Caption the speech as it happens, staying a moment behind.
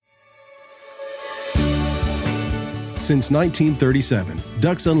Since 1937,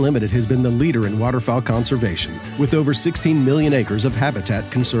 Ducks Unlimited has been the leader in waterfowl conservation, with over 16 million acres of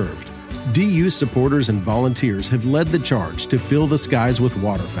habitat conserved. DU supporters and volunteers have led the charge to fill the skies with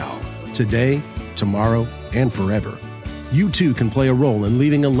waterfowl, today, tomorrow, and forever. You too can play a role in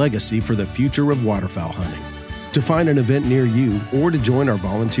leaving a legacy for the future of waterfowl hunting. To find an event near you or to join our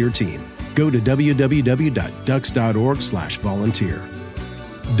volunteer team, go to www.ducks.org/volunteer.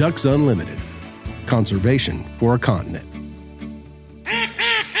 Ducks Unlimited. Conservation for a continent.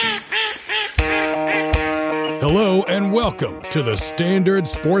 Hello and welcome to the Standard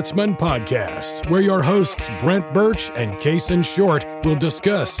Sportsman Podcast, where your hosts Brent Birch and Kaysen Short will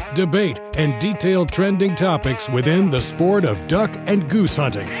discuss, debate, and detail trending topics within the sport of duck and goose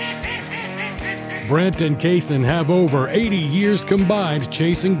hunting. Brent and Kaysen have over 80 years combined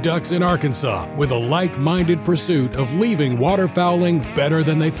chasing ducks in Arkansas with a like-minded pursuit of leaving waterfowling better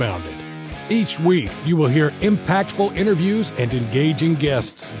than they found it. Each week, you will hear impactful interviews and engaging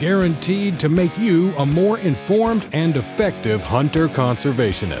guests guaranteed to make you a more informed and effective hunter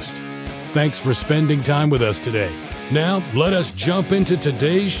conservationist. Thanks for spending time with us today. Now, let us jump into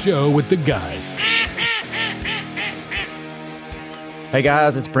today's show with the guys. Hey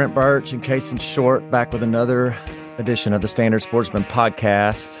guys, it's Brent Birch and Kaysen Short back with another edition of the Standard Sportsman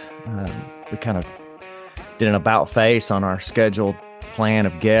Podcast. We kind of did an about face on our scheduled plan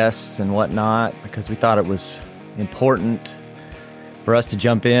of guests and whatnot because we thought it was important for us to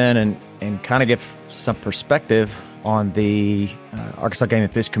jump in and kind of give some perspective on the Arkansas Game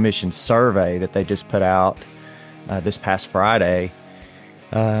and Fish Commission survey that they just put out this past Friday,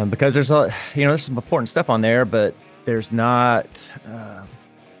 because there's some important stuff on there, but there's not,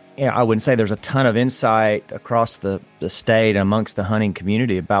 I wouldn't say there's a ton of insight across the state amongst the hunting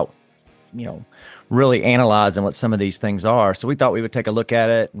community about, really analyzing what some of these things are. So we thought we would take a look at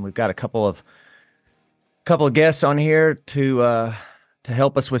it, and we've got a couple of guests on here to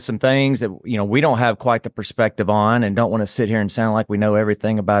help us with some things that we don't have quite the perspective on, and don't want to sit here and sound like we know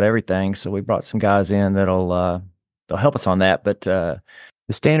everything about everything. So we brought some guys in they'll help us on that. But the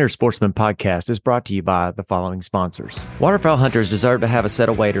Standard Sportsman Podcast is brought to you by the following sponsors. Waterfowl hunters deserve to have a set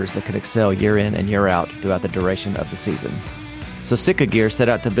of waders that can excel year in and year out throughout the duration of the season. So Sitka Gear set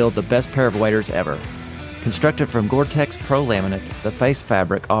out to build the best pair of waders ever. Constructed from Gore-Tex Pro Laminate, the face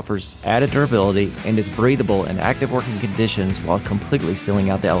fabric offers added durability and is breathable in active working conditions while completely sealing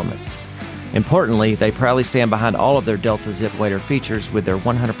out the elements. Importantly, they proudly stand behind all of their Delta Zip wader features with their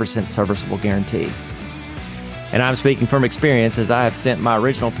 100% serviceable guarantee. And I'm speaking from experience, as I have sent my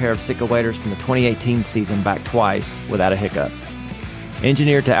original pair of Sitka waders from the 2018 season back twice without a hiccup.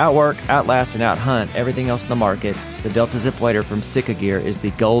 Engineered to outwork, outlast, and outhunt everything else in the market, the Delta Zip wader from Sitka Gear is the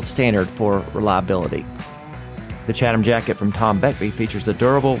gold standard for reliability. The Chatham jacket from Tom Beckby features the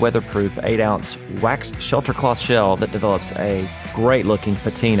durable, weatherproof 8-ounce wax shelter cloth shell that develops a great-looking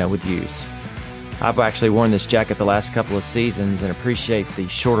patina with use. I've actually worn this jacket the last couple of seasons and appreciate the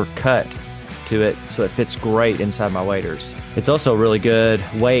shorter cut to it, so it fits great inside my waders. It's also really good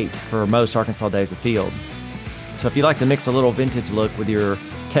weight for most Arkansas days of field. So if you like to mix a little vintage look with your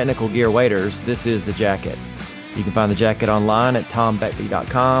technical gear waders, this is the jacket. You can find the jacket online at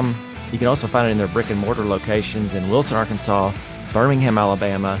tombeckby.com. You can also find it in their brick and mortar locations in Wilson, Arkansas, Birmingham,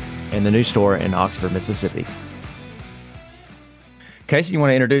 Alabama, and the new store in Oxford, Mississippi. Casey, you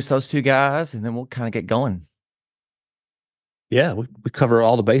want to introduce those two guys, and then we'll kind of get going. Yeah, we cover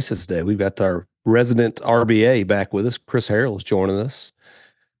all the bases today. We've got our resident RBA back with us. Chris Harrell is joining us.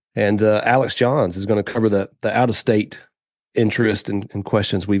 And Alex Johns is going to cover the out-of-state interest and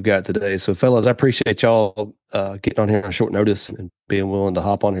questions we've got today. So, fellas, I appreciate y'all getting on here on short notice and being willing to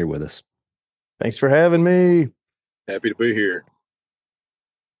hop on here with us. Thanks for having me. Happy to be here.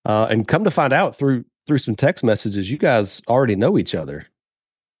 And come to find out through some text messages, you guys already know each other.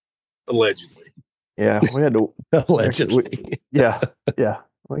 Allegedly. Yeah, we had to. Allegedly. Yeah.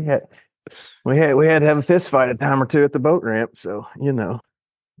 We had to have a fist fight a time or two at the boat ramp. So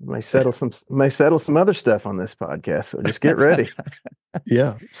may settle some other stuff on this podcast. So just get ready.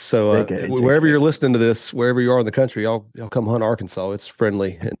 Yeah. So wherever you're listening to this, wherever you are in the country, y'all come hunt Arkansas. It's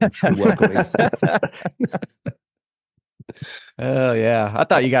friendly and welcoming. Oh yeah, I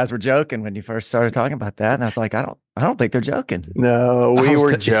thought you guys were joking when you first started talking about that, and I was like, I don't think they're joking. No, we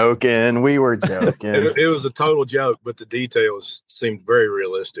were joking. We were joking. It was a total joke, but the details seemed very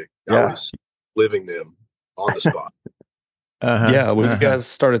realistic. Yeah. I was living them on the spot. Yeah, when you guys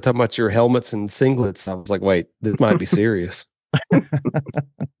started talking about your helmets and singlets, I was like, wait, this might be serious.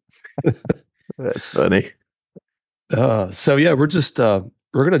 That's funny. So yeah, we're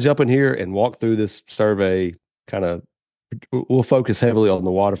going to jump in here and walk through this survey. We'll focus heavily on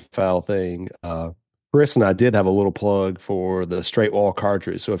the waterfowl thing. Chris and I did have a little plug for the straight wall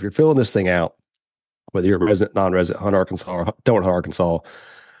cartridge. So if you're filling this thing out, whether you're a resident, non-resident, hunt Arkansas, or don't hunt Arkansas,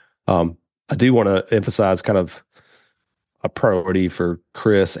 I do want to emphasize kind of a priority for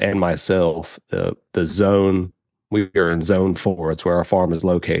Chris and myself. The zone, we are in zone 4. It's where our farm is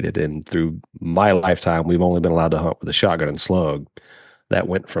located. And through my lifetime, we've only been allowed to hunt with a shotgun and slug. That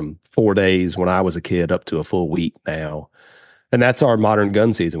went from 4 days when I was a kid up to a full week now. And that's our modern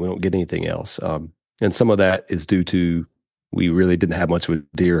gun season. We don't get anything else. And some of that is due to we really didn't have much of a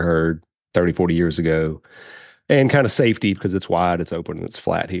deer herd 30, 40 years ago. And kind of safety because it's wide, it's open, and it's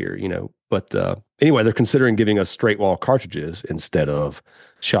flat here, But anyway, they're considering giving us straight wall cartridges instead of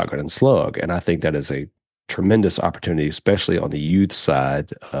shotgun and slug. And I think that is a tremendous opportunity, especially on the youth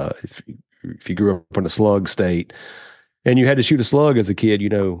side. If you grew up in a slug state and you had to shoot a slug as a kid,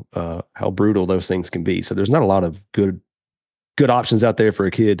 how brutal those things can be. So there's not a lot of good options out there for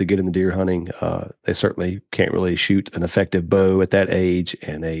a kid to get into deer hunting. They certainly can't really shoot an effective bow at that age,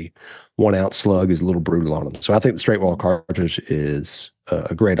 and a 1 ounce slug is a little brutal on them. So I think the straight wall cartridge is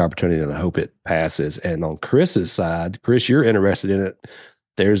a great opportunity, and I hope it passes. And on Chris's side, Chris, you're interested in it.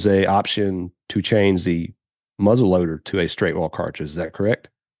 There's a option to change the muzzle loader to a straight wall cartridge. Is that correct?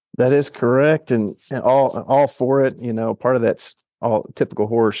 That is correct, and all for it. Part of that's all typical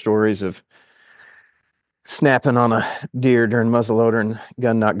horror stories of snapping on a deer during muzzleloader and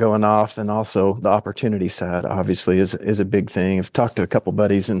gun not going off. And also the opportunity side obviously is a big thing. I've talked to a couple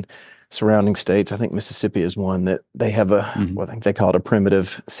buddies in surrounding states. I think Mississippi is one that they have I think they call it a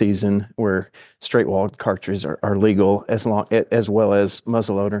primitive season where straight wall cartridges are legal as well as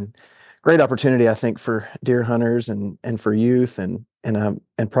muzzleloader. And great opportunity, I think, for deer hunters and for youth and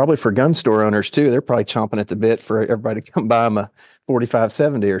probably for gun store owners too. They're probably chomping at the bit for everybody to come buy them a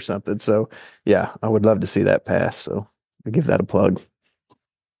 4570 or something. So yeah, I would love to see that pass. So I give that a plug.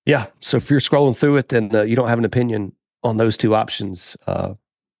 Yeah. So if you're scrolling through it and you don't have an opinion on those two options,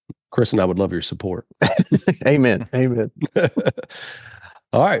 Chris and I would love your support. Amen. Amen.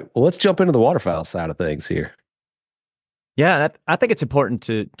 All right. Well, let's jump into the waterfowl side of things here. Yeah, and I think it's important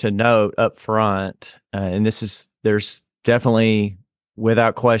to note up front, and there's definitely,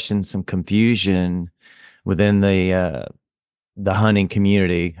 without question, some confusion within the hunting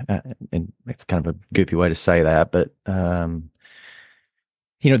community, and it's kind of a goofy way to say that, but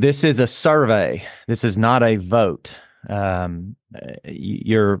this is a survey. This is not a vote.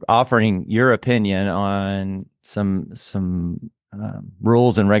 You're offering your opinion on some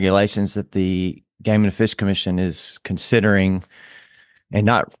rules and regulations that the Game and Fish Commission is considering, and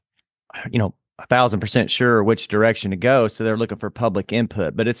not 1,000% sure which direction to go. So they're looking for public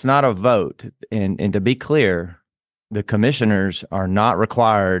input, but it's not a vote. And to be clear, the commissioners are not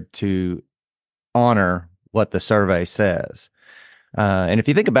required to honor what the survey says. And if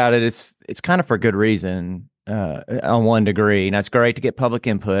you think about it, it's kind of for good reason on one degree. And that's great to get public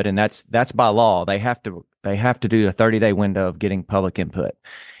input, and that's by law. They have to do a 30-day window of getting public input.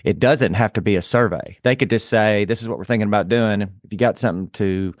 It doesn't have to be a survey. They could just say, this is what we're thinking about doing. If you got something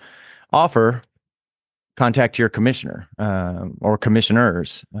to offer, contact your commissioner or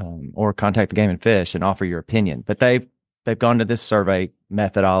commissioners, or contact the Game and Fish and offer your opinion. But they've gone to this survey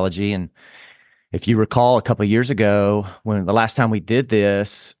methodology. And if you recall, a couple of years ago, when the last time we did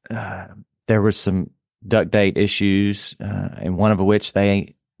this, there was some duck date issues, and one of which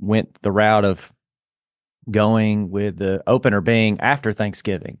they went the route of going with the opener being after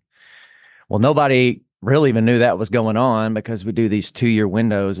Thanksgiving. Well, nobody really even knew that was going on because we do these 2-year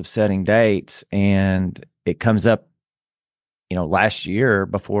windows of setting dates, and it comes up, last year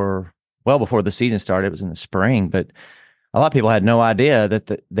before the season started. It was in the spring, but a lot of people had no idea that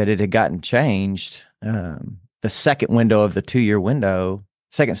it had gotten changed. The second window of the 2-year window,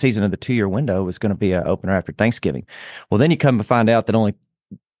 second season of the 2-year window was going to be an opener after Thanksgiving. Well, then you come to find out that only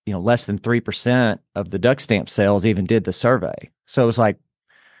less than 3% of the duck stamp sales even did the survey. So it was like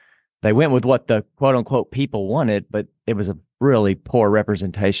they went with what the quote unquote people wanted, but it was a really poor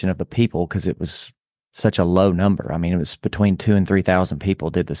representation of the people because it was such a low number. I mean, it was between 2,000 and 3,000 people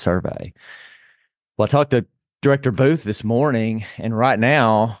did the survey. Well, I talked to Director Booth this morning, and right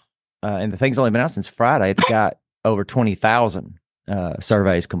now, and the thing's only been out since Friday, they've got over 20,000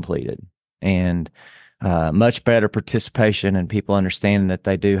 surveys completed, and much better participation and people understanding that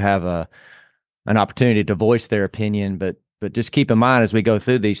they do have an opportunity to voice their opinion. But just keep in mind as we go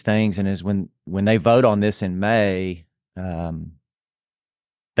through these things, and as when they vote on this in May,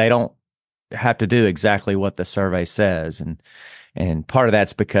 they don't have to do exactly what the survey says, and part of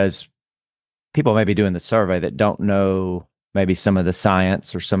that's because people may be doing the survey that don't know maybe some of the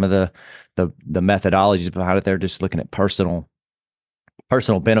science or some of the methodologies behind it. They're just looking at personal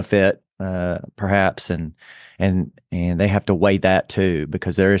benefit perhaps, and they have to weigh that too,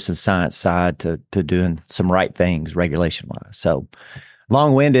 because there is some science side to doing some right things regulation wise. So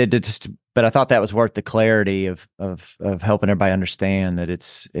long-winded, but I thought that was worth the clarity of helping everybody understand that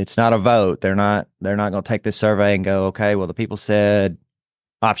it's not a vote. They're not going to take this survey and go, okay, well, the people said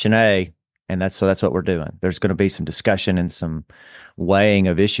option A, and that's what we're doing. There's going to be some discussion and some weighing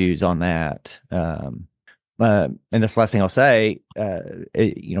of issues on that. And this last thing I'll say,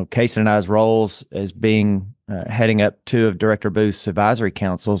 Casey and I's roles as being heading up two of Director Booth's advisory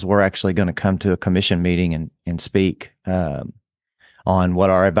councils, we're actually going to come to a commission meeting and speak on what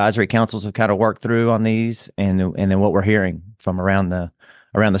our advisory councils have kind of worked through on these, and then what we're hearing from around the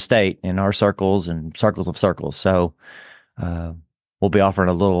state in our circles and circles of circles. So we'll be offering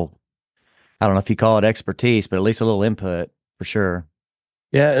a little, I don't know if you call it expertise, but at least a little input for sure.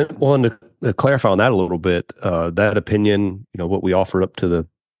 Yeah, well, and to clarify on that a little bit, that opinion, what we offer up to the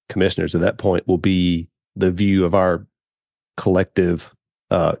commissioners at that point will be the view of our collective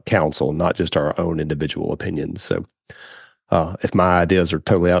council, not just our own individual opinions. So if my ideas are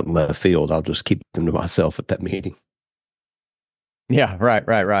totally out in left field, I'll just keep them to myself at that meeting. Yeah, right.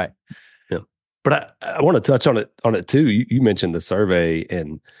 Yeah, but I want to touch on it too. You mentioned the survey,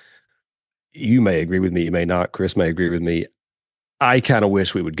 and you may agree with me, you may not. Chris may agree with me. I kind of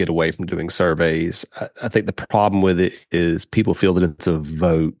wish we would get away from doing surveys. I think the problem with it is people feel that it's a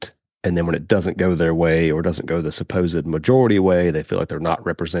vote, and then when it doesn't go their way or doesn't go the supposed majority way, they feel like they're not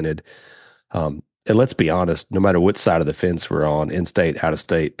represented. And let's be honest, no matter which side of the fence we're on, in-state,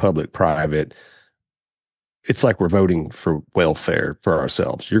 out-of-state, public, private, it's like we're voting for welfare for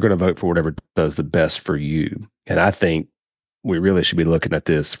ourselves. You're going to vote for whatever does the best for you. And I think we really should be looking at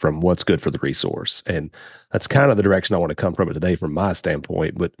this from what's good for the resource. And that's kind of the direction I want to come from it today from my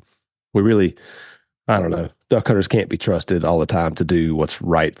standpoint. But we really, I don't know, duck hunters can't be trusted all the time to do what's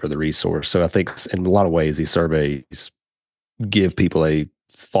right for the resource. So I think in a lot of ways, these surveys give people a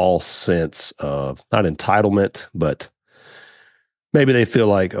false sense of not entitlement, but maybe they feel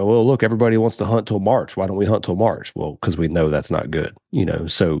like, oh, well, look, everybody wants to hunt till March. Why don't we hunt till March? Well, because we know that's not good,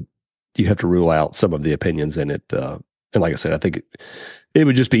 so you have to rule out some of the opinions in it. And like I said, I think it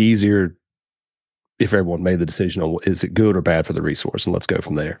would just be easier if everyone made the decision on is it good or bad for the resource, and let's go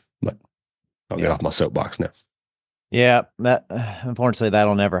from there. But I'll get off my soapbox now. Yeah, that unfortunately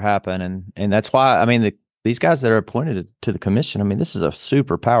that'll never happen, and that's why these guys that are appointed to the commission, this is a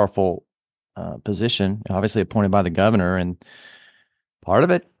super powerful position, obviously appointed by the governor, and part of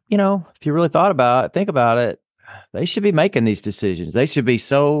it, if you really think about it, they should be making these decisions. They should be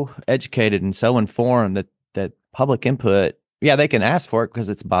so educated and so informed that public input, they can ask for it because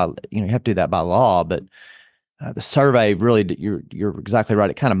it's by, you have to do that by law, but the survey really, you're exactly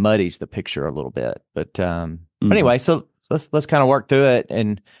right. It kind of muddies the picture a little bit, but anyway, so let's kind of work through it.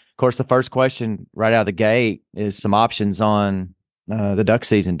 And of course, the first question right out of the gate is some options on the duck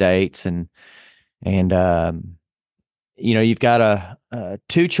season dates, and you've got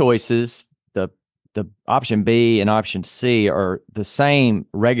two choices. The option B and option C are the same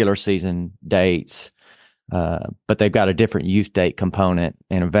regular season dates, but they've got a different youth date component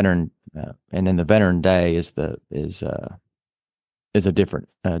and a veteran, and then the veteran day is a different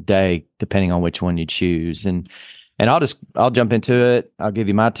day depending on which one you choose. And I'll jump into it. I'll give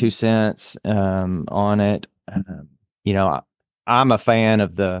you my 2 cents on it. I'm a fan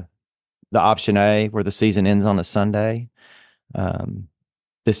of the option A where the season ends on a Sunday.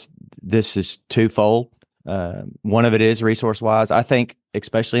 This is twofold. One of it is resource wise. I think,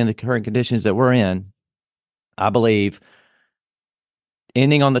 especially in the current conditions that we're in, I believe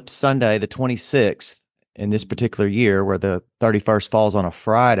ending on the Sunday, the 26th in this particular year, where the 31st falls on a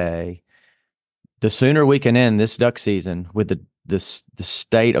Friday, the sooner we can end this duck season with the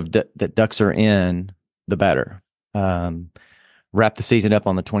state of that ducks are in, the better. Wrap the season up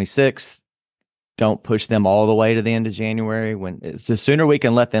on the 26th. Don't push them all the way to the end of January. The sooner we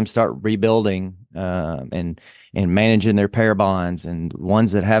can let them start rebuilding and managing their pair bonds, and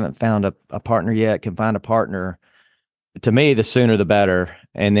ones that haven't found a partner yet can find a partner. To me, the sooner the better.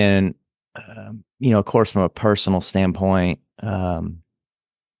 And then, of course, from a personal standpoint,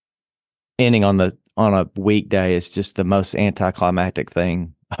 ending on a weekday is just the most anticlimactic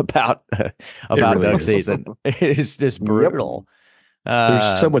thing about really duck season. It's just brutal.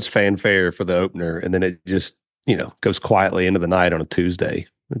 There's so much fanfare for the opener, and then it just goes quietly into the night on a Tuesday.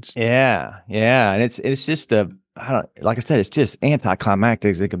 Yeah, and it's just like I said, it's just anticlimactic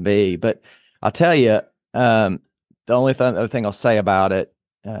as it can be. But I'll tell you, the only other thing I'll say about it,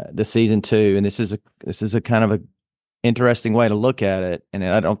 the season 2, and this is a kind of a interesting way to look at it, and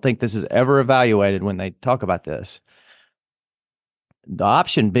I don't think this is ever evaluated when they talk about this. the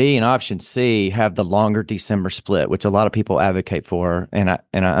option B and option C have the longer December split, which a lot of people advocate for, and I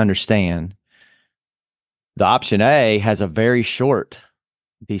understand. The option A has a very short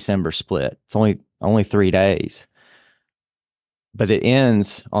December split. It's only 3 days, but it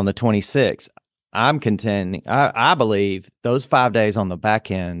ends on the 26th. I'm contending. I believe those 5 days on the back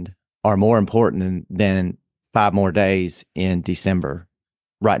end are more important than 5 more days in December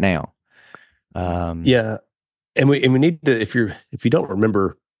right now. Yeah. And we need to, if you don't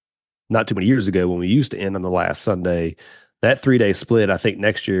remember, not too many years ago when we used to end on the last Sunday, that 3-day split, I think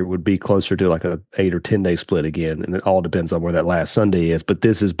next year would be closer to like a 8 or 10-day split again. And it all depends on where that last Sunday is. But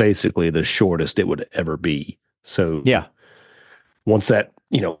this is basically the shortest it would ever be. So yeah, once that,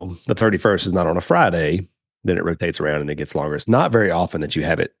 the 31st is not on a Friday, then it rotates around and it gets longer. It's not very often that you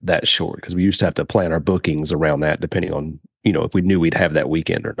have it that short, because we used to have to plan our bookings around that, depending on, if we knew we'd have that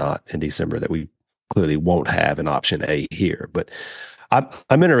weekend or not in December, that we clearly won't have an option A here. But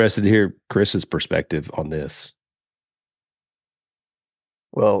I'm interested to hear Chris's perspective on this.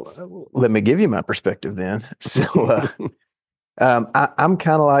 Well, let me give you my perspective then. So I'm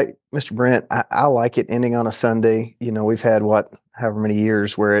kind of like Mr. Brent. I like it ending on a Sunday. We've had however many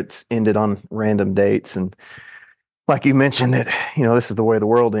years where it's ended on random dates. And like you mentioned it, this is the way the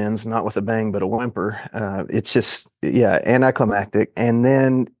world ends, not with a bang, but a whimper. It's just, anticlimactic. And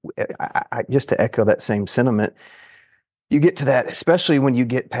then I just to echo that same sentiment, you get to that, especially when you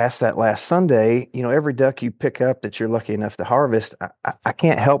get past that last Sunday, every duck you pick up that you're lucky enough to harvest, I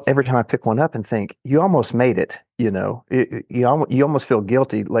can't help every time I pick one up and think, you almost made it, you almost feel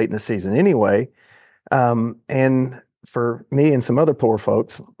guilty late in the season anyway. And for me and some other poor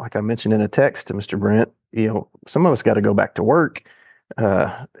folks, like I mentioned in a text to Mr. Brent, some of us got to go back to work,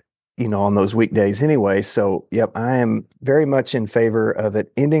 on those weekdays anyway. So, yep, I am very much in favor of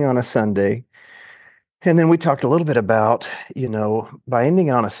it ending on a Sunday. And then we talked a little bit about, by ending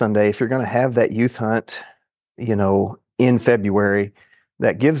on a Sunday, if you're going to have that youth hunt, in February,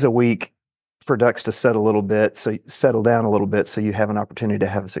 that gives a week for ducks to settle down a little bit, so you have an opportunity to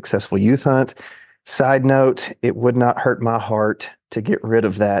have a successful youth hunt. Side note, it would not hurt my heart to get rid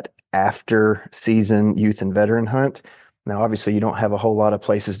of that after season youth and veteran hunt. Now, obviously, you don't have a whole lot of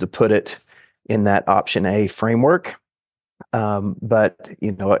places to put it in that option A framework. But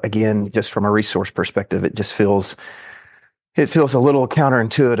again, just from a resource perspective, it feels a little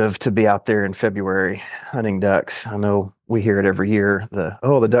counterintuitive to be out there in February hunting ducks. I know we hear it every year.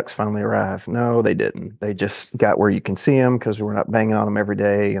 The ducks finally arrived. No, they didn't. They just got where you can see them because we're not banging on them every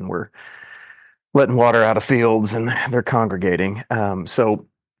day and we're letting water out of fields and they're congregating. So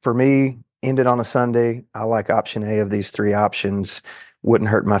for me, ended on a Sunday. I like option A of these 3 options.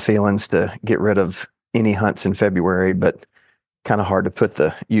 Wouldn't hurt my feelings to get rid of any hunts in February, but kind of hard to put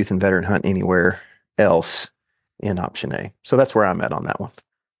the youth and veteran hunt anywhere else in option A. So that's where I'm at on that one.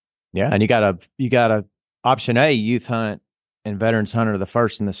 Yeah, and you got a option A youth hunt and veterans hunter the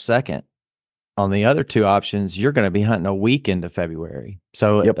 1st and the 2nd. On the other 2 options, you're going to be hunting a week into February.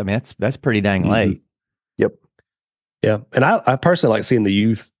 So yep. I mean, that's pretty dang late. Yep. Yeah, and I personally like seeing the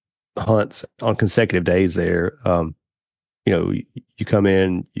youth hunts on consecutive days there. You come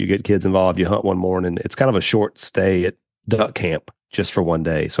in, you get kids involved, you hunt one morning. It's kind of a short stay at duck camp just for one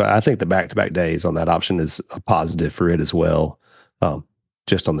day. So I think the back-to-back days on that option is a positive for it as well,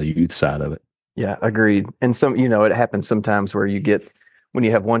 just on the youth side of it. Yeah, agreed. And it happens sometimes where when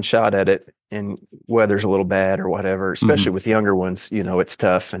you have one shot at it and weather's a little bad or whatever, especially with younger ones, it's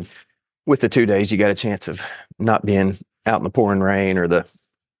tough. And with the 2 days, you got a chance of not being out in the pouring rain or the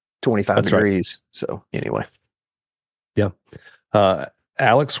 25 That's degrees. Right. So anyway. Yeah.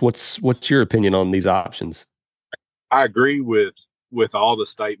 Alex, what's your opinion on these options? I agree with all the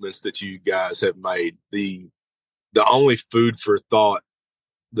statements that you guys have made. The only food for thought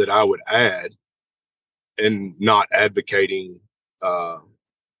that I would add, and not advocating to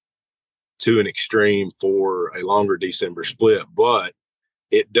an extreme for a longer December split, but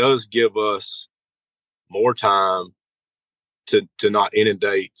it does give us more time to not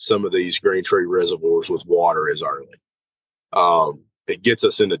inundate some of these green tree reservoirs with water as early. It gets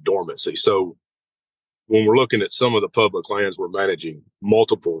us into dormancy. So when we're looking at some of the public lands, we're managing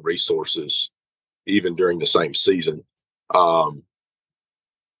multiple resources, even during the same season.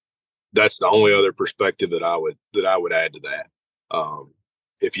 That's the only other perspective that I would add to that.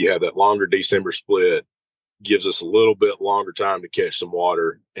 If you have that longer December split, gives us a little bit longer time to catch some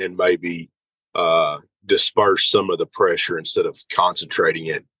water and maybe disperse some of the pressure instead of concentrating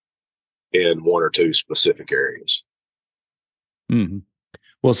it in 1 or 2 specific areas. Mm-hmm.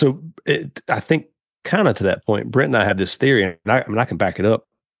 Well, so I think kind of to that point, Brent and I have this theory, and I can back it up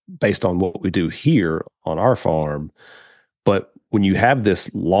based on what we do here on our farm. But when you have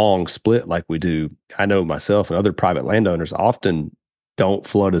this long split like we do, I know myself and other private landowners often don't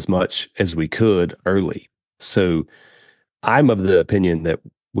flood as much as we could early. So I'm of the opinion that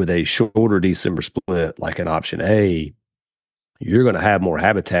with a shorter December split, like an option A, you're going to have more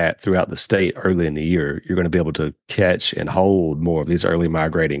habitat throughout the state early in the year. You're going to be able to catch and hold more of these early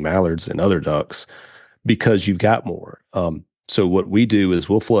migrating mallards and other ducks because you've got more. So what we do is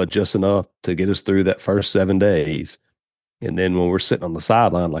we'll flood just enough to get us through that first 7 days. And then when we're sitting on the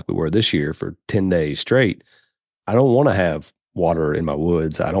sideline like we were this year for 10 days straight, I don't want to have water in my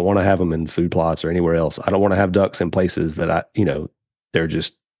woods. I don't want to have them in food plots or anywhere else. I don't want to have ducks in places that they're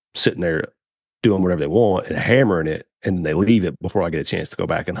just sitting there doing whatever they want and hammering it, and they leave it before I get a chance to go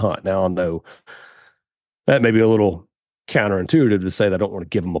back and hunt. Now I know that may be a little counterintuitive to say that I don't want to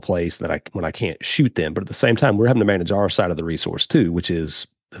give them a place that when I can't shoot them, but at the same time, we're having to manage our side of the resource too, which is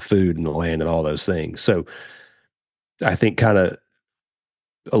the food and the land and all those things. So I think kind of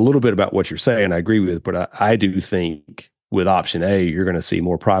a little bit about what you're saying, I agree with, but I do think with option A, you're going to see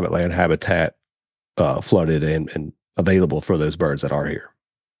more private land habitat flooded and available for those birds that are here.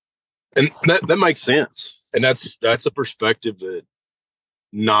 And that makes sense. And that's a perspective that,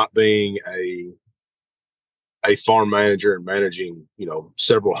 not being a farm manager and managing,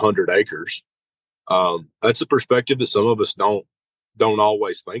 several hundred acres, that's a perspective that some of us don't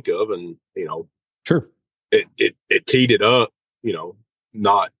always think of. And, sure, it teed it up,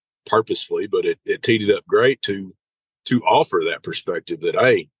 not purposefully, but it teed it up great to offer that perspective that,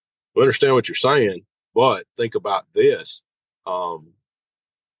 hey, we understand what you're saying, but think about this.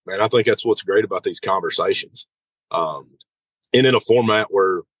 Man, I think that's what's great about these conversations. And in a format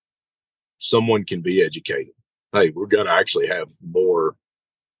where someone can be educated. Hey, we're going to actually have more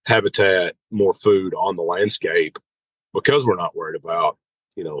habitat, more food on the landscape because we're not worried about,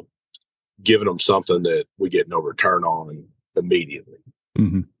 giving them something that we get no return on immediately.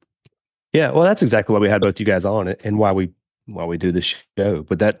 Mm-hmm. Yeah, well, that's exactly why we had both you guys on and why we do this show.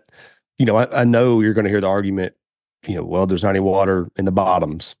 But that, I know you're going to hear the argument, well, there's not any water in the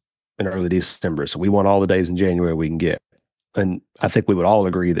bottoms in early December, so we want all the days in January we can get. And I think we would all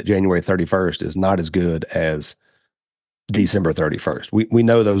agree that January 31st is not as good as December 31st. We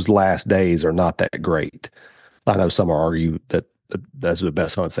know those last days are not that great. I know some argue that that's the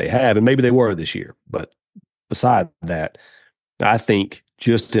best hunts they have, and maybe they were this year. But beside that, I think,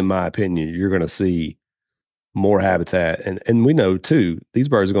 just in my opinion, you're going to see more habitat. And we know, too, these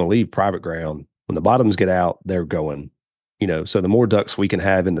birds are going to leave private ground. When the bottoms get out, they're going. So the more ducks we can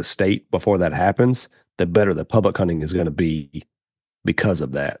have in the state before that happens, the better the public hunting is going to be because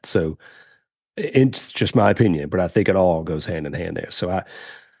of that. So it's just my opinion, but I think it all goes hand in hand there. So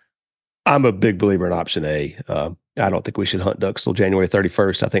I'm a big believer in option A. I don't think we should hunt ducks till January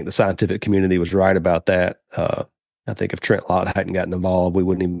 31st. I think the scientific community was right about that. I think if Trent Lott hadn't gotten involved, we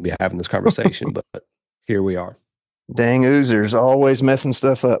wouldn't even be having this conversation, but here we are. Dang oozers, always messing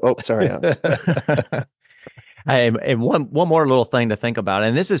stuff up. Oh, sorry. Hey, and one more little thing to think about,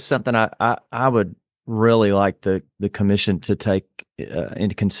 and this is something I would really like the commission to take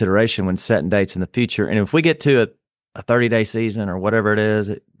into consideration when setting dates in the future. And if we get to a 30-day season or whatever it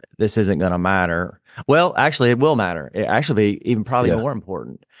is, this isn't going to matter. Well, actually, it will matter. It actually be even probably more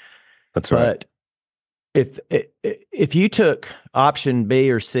important. That's right. But if you took option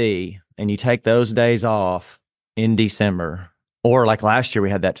B or C and you take those days off in December, or like last year we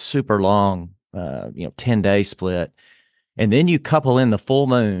had that super long 10-day split, and then you couple in the full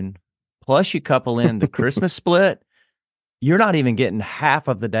moon, plus you couple in the Christmas split, you're not even getting half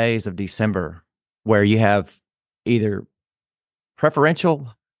of the days of December where you have either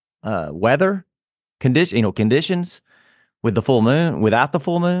preferential weather conditions with the full moon, without the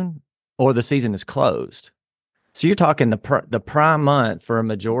full moon, or the season is closed. So you're talking the prime month for a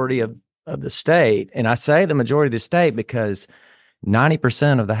majority of the state. And I say the majority of the state because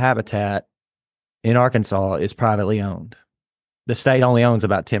 90% of the habitat in Arkansas is privately owned. The state only owns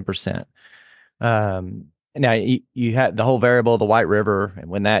about 10%. Now you have the whole variable of the White River, and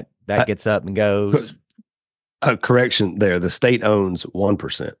when that gets up and goes. Correction there. The state owns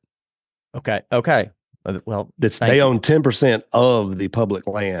 1%. Okay. Well, they own 10% of the public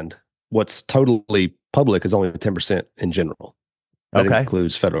land. What's totally public is only 10% in general. That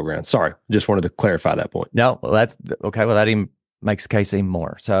includes federal ground. Sorry, just wanted to clarify that point. No, well, that's okay. Well, that even makes the case even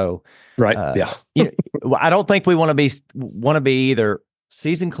more. So, right, yeah. I don't think we want to be either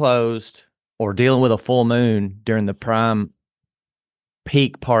season closed or dealing with a full moon during the prime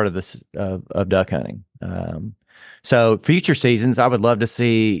peak part of this of duck hunting. So, future seasons, I would love to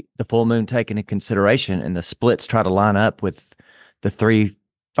see the full moon taken into consideration and the splits try to line up with the 3,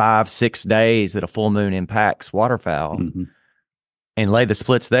 5, 6 days that a full moon impacts waterfowl. Mm-hmm. and lay the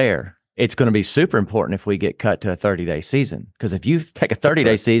splits there. It's going to be super important if we get cut to a 30-day season, because if you take a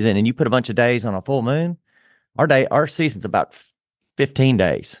 30-day season and you put a bunch of days on a full moon, our season's about 15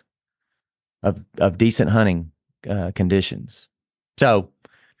 days of decent hunting conditions. So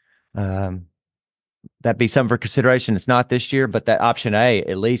that'd be something for consideration. It's not this year, but that option A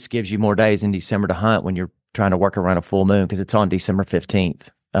at least gives you more days in December to hunt when you're trying to work around a full moon, because it's on December 15th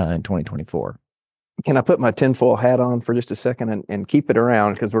in 2024. Can I put my tinfoil hat on for just a second and keep it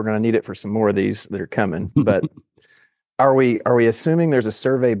around, because we're going to need it for some more of these that are coming. But are we assuming there's a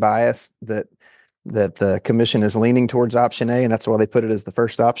survey bias that the commission is leaning towards option A, and that's why they put it as the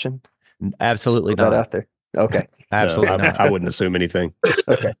first option? Absolutely not. not. That out there. Okay. Absolutely no, not. I wouldn't assume anything.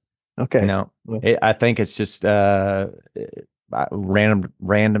 Okay. I think it's just randomness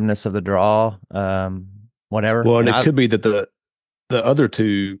of the draw, whatever. Well, and it could be that the other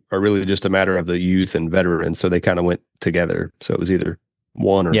two are really just a matter of the youth and veterans, so they kind of went together. So it was either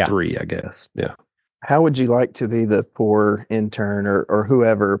one or three, I guess. Yeah. How would you like to be the poor intern or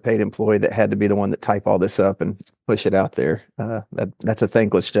whoever paid employee that had to be the one that type all this up and push it out there? That's a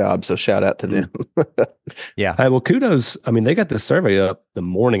thankless job. So shout out to them. Yeah. Hey, well, kudos. I mean, they got this survey up the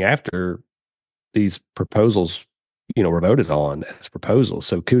morning after these proposals, were voted on as proposals.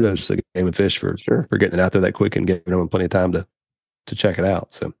 So kudos to Game and Fish for getting it out there that quick and giving them plenty of time to check it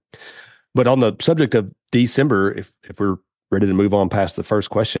out. So, but on the subject of December, if we're ready to move on past the first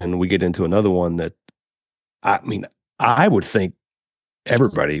question, we get into another one that, I would think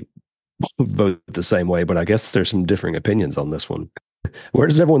everybody would vote the same way, but I guess there's some differing opinions on this one. Where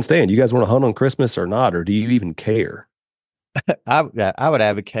does everyone stand? You guys want to hunt on Christmas or not, or do you even care? I would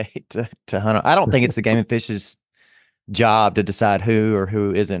advocate to hunt. I don't think it's the Game and Fish's job to decide who or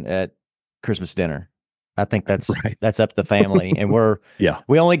who isn't at Christmas dinner. I think that's up to the family, and the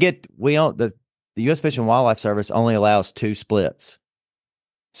U.S. Fish and Wildlife Service only allows 2 splits.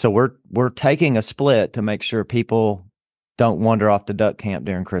 So we're taking a split to make sure people don't wander off to duck camp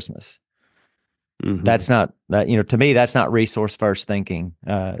during Christmas. Mm-hmm. That's not that, to me, that's not resource first thinking.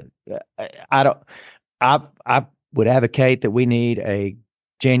 I would advocate that we need a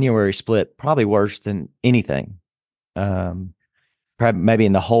January split, probably worse than anything. Probably maybe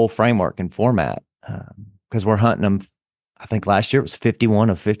in the whole framework and format, because we're hunting them. I think last year it was 51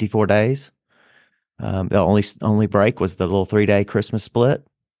 of 54 days. The only break was the little 3-day Christmas split.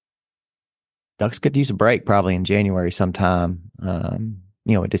 Ducks could use a break probably in January sometime. A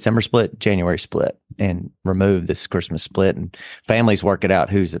December split, January split, and remove this Christmas split, and families work it out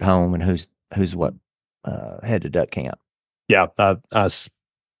who's at home and who's what head to duck camp. Yeah,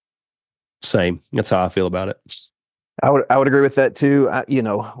 same. That's how I feel about it. I would agree with that too.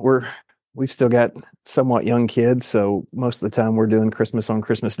 We've still got somewhat young kids, so most of the time we're doing Christmas on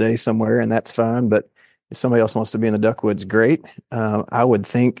Christmas Day somewhere, and that's fine. But if somebody else wants to be in the duck woods, great. I would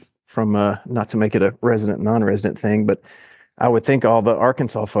think from not to make it a resident non-resident thing, but I would think all the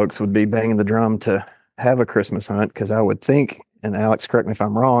Arkansas folks would be banging the drum to have a Christmas hunt, because I would think, and Alex, correct me if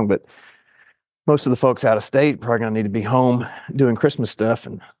I'm wrong, but most of the folks out of state probably going to need to be home doing Christmas stuff,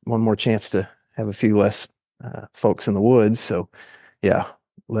 and one more chance to have a few less folks in the woods. So, yeah,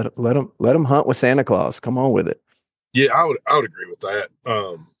 let them hunt with Santa Claus. Come on with it. Yeah, I would agree with that.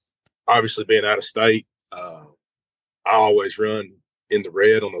 Obviously, being out of state, I always run in the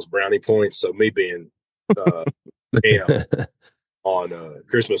red on those brownie points. So me being on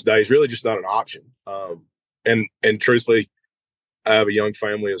Christmas Day is really just not an option. And truthfully, I have a young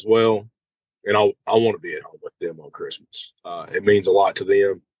family as well, and I want to be at home with them on Christmas. It means a lot to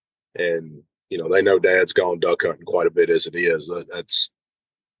them, and they know Dad's gone duck hunting quite a bit as it is.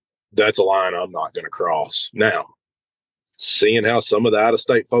 That's a line I'm not going to cross. Now, seeing how some of the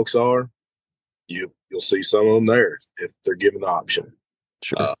out-of-state folks are, you'll see some of them there if they're given the option.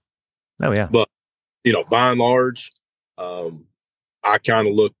 Sure. Oh yeah. But by and large, I kind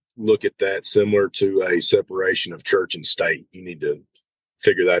of look at that similar to a separation of church and state. You need to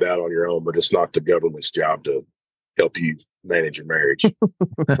figure that out on your own, but it's not the government's job to help you manage your marriage.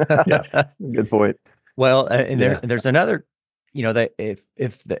 Yeah, good point. Well, and there's another. That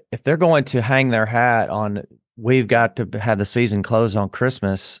if they're going to hang their hat on, we've got to have the season closed on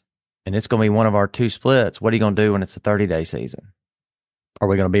Christmas, and it's going to be one of our 2 splits. What are you going to do when it's a 30-day season? Are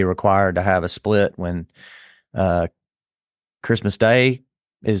we going to be required to have a split when Christmas Day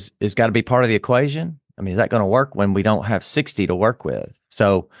is got to be part of the equation? I mean, is that going to work when we don't have 60 to work with?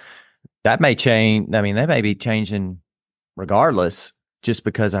 So that may change. I mean, they may be changing regardless, just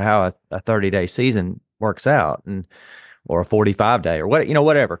because of how a 30-day season works out, or a 45-day or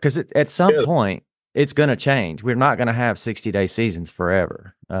whatever. Because at some point it's going to change. We're not going to have 60-day seasons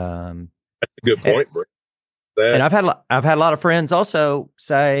forever. That's a good point, Brett. And I've had a lot of friends also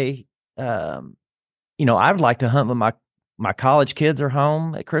say, I would like to hunt when my college kids are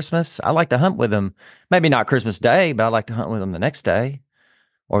home at Christmas. I like to hunt with them, maybe not Christmas Day, but I like to hunt with them the next day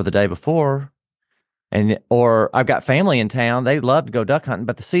or the day before. Or I've got family in town. They love to go duck hunting,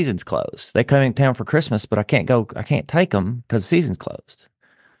 but the season's closed. They come in town for Christmas, but I can't take them because the season's closed.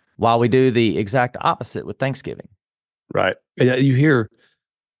 While we do the exact opposite with Thanksgiving. Right. And you hear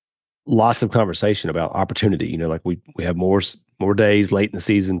lots of conversation about opportunity. Like we have more days late in the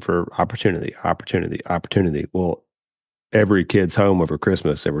season for opportunity. Well, every kid's home over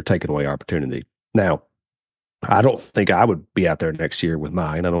Christmas and we're taking away opportunity. Now, I don't think I would be out there next year with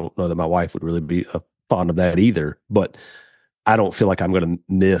mine. I don't know that my wife would really be fond of that either, but I don't feel like I'm going to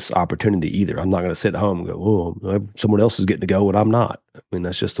miss opportunity either. I'm not going to sit at home and go, oh, someone else is getting to go and I'm not. I mean,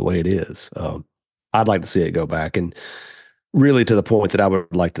 that's just the way it is. I'd like to see it go back, and really to the point that I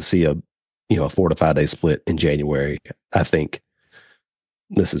would like to see a 4 to 5 day split in January. I think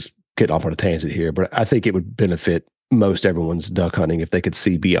this is getting off on a tangent here, but I think it would benefit most everyone's duck hunting if they could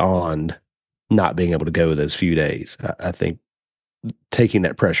see beyond not being able to go those few days. I think taking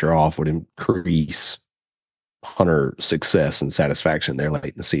that pressure off would increase hunter success and satisfaction there late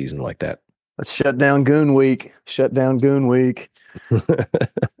in the season like that. Let's shut down Goon Week.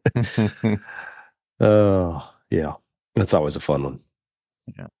 Oh, yeah. That's always a fun one.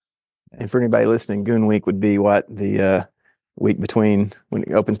 Yeah. And for anybody listening, Goon Week would be what? The week between when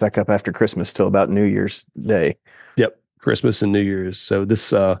it opens back up after Christmas till about New Year's Day. Yep. Christmas and New Year's. So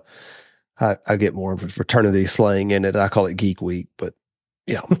this, I get more of a fraternity slang in it. I call it Geek Week, but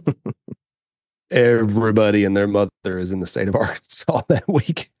yeah. Everybody and their mother is in the state of Arkansas that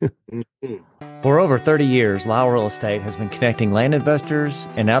week. For over 30 years, Lyle Real Estate has been connecting land investors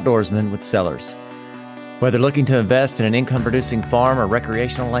and outdoorsmen with sellers. Whether looking to invest in an income-producing farm or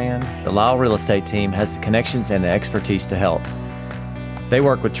recreational land, the Lyle Real Estate team has the connections and the expertise to help. They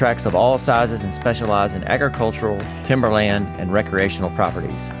work with tracts of all sizes and specialize in agricultural, timberland, and recreational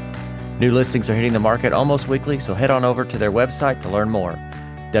properties. New listings are hitting the market almost weekly, so head on over to their website to learn more.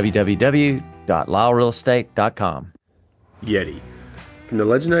 www.lylerealestate.com. Yeti. From the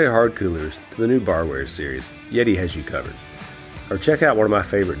legendary hard coolers to the new barware series, Yeti has you covered. Or check out one of my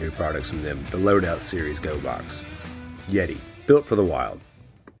favorite new products from them, the Loadout Series Go Box. Yeti, built for the wild.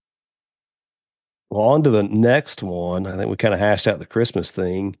 Well, on to the next one. I think we kind of hashed out the Christmas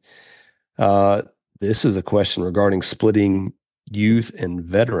thing. This is a question regarding splitting youth and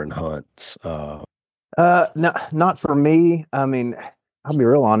veteran hunts. No, not for me. I mean, I'll be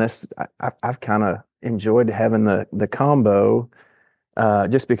real honest. I've kind of enjoyed having the combo,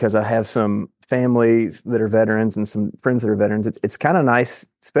 just because I have some families that are veterans and some friends that are veterans. It's kind of nice,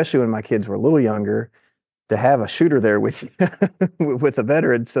 especially when my kids were a little younger, to have a shooter there with with a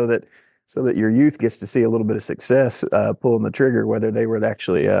veteran, so that your youth gets to see a little bit of success pulling the trigger, whether they were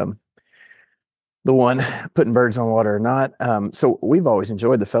actually the one putting birds on water or not. So we've always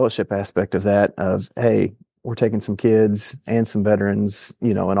enjoyed the fellowship aspect of that, of, hey, we're taking some kids and some veterans,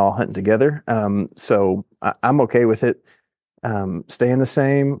 and all hunting together. So I'm okay with it staying the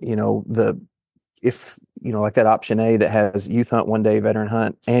same. If like that option A that has youth hunt one day, veteran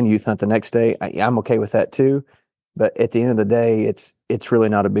hunt, and youth hunt the next day, I'm okay with that too. But at the end of the day, it's really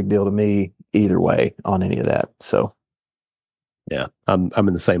not a big deal to me either way on any of that. So yeah, I'm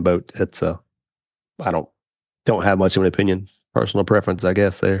in the same boat. It's I don't have much of an opinion, personal preference, I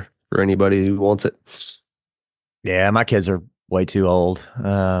guess, there for anybody who wants it. Yeah, my kids are way too old.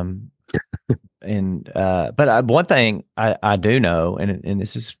 But one thing I do know, and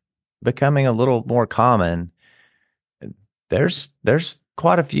this is becoming a little more common, there's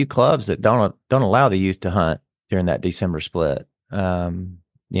quite a few clubs that don't allow the youth to hunt during that December split. They're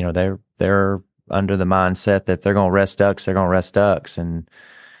under the mindset that if they're going to rest ducks, they're going to rest ducks, and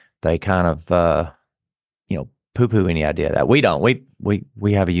they kind of poo-poo any idea of that. We don't. We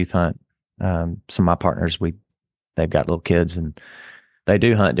have a youth hunt. Some of my partners, they've got little kids and they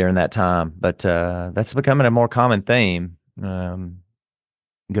do hunt during that time, but that's becoming a more common theme,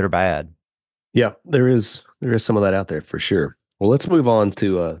 good or bad. Yeah, there is some of that out there for sure. Well, let's move on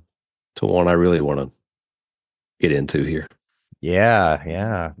to one I really want to get into here.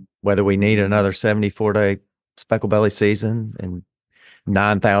 Yeah. Whether we need another 74-day speckle belly season and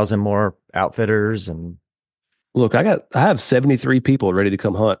 9,000 more outfitters. And look, I have 73 people ready to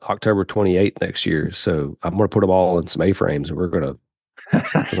come hunt October 28th next year. So I'm going to put them all in some A-frames and we're going to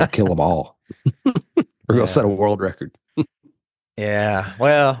kill them all. We're going to set a world record. Yeah.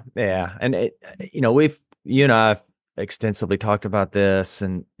 Well, yeah. And you and I have extensively talked about this,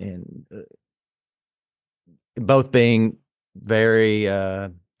 and both being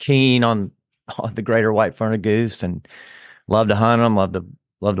very keen on the greater white-fronted goose, and love to hunt them,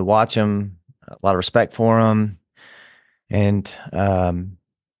 love to watch them, a lot of respect for them. And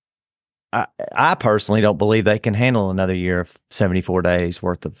I personally don't believe they can handle another year of 74 days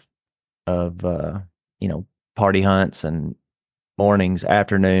worth of party hunts and mornings,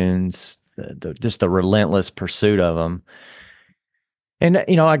 afternoons, just the relentless pursuit of them. And,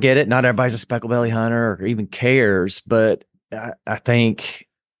 I get it. Not everybody's a speckled belly hunter or even cares, but I think,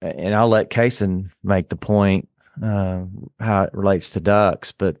 and I'll let Kaysen make the point, how it relates to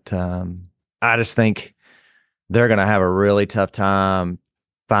ducks, but I just think they're going to have a really tough time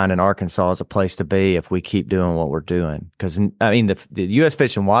finding Arkansas as a place to be if we keep doing what we're doing. Because, the U.S.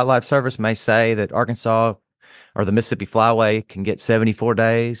 Fish and Wildlife Service may say that Arkansas or the Mississippi Flyway can get 74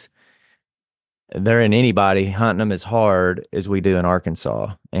 days. There ain't anybody hunting them as hard as we do in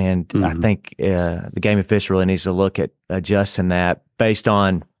Arkansas. And I think the Game and Fish really needs to look at adjusting that based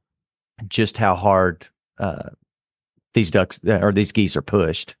on just how hard these ducks or these geese are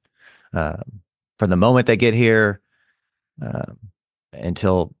pushed from the moment they get here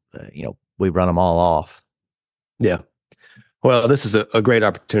until we run them all off. Yeah. Well, this is a great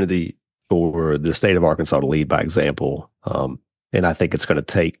opportunity for the state of Arkansas to lead by example. And I think it's going to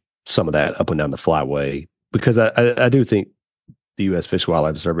take some of that up and down the flyway, because I do think the U.S. Fish and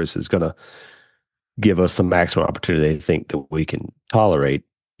Wildlife Service is going to give us some maximum opportunity. I think that we can tolerate,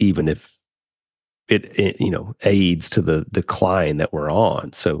 even if it aids to the decline that we're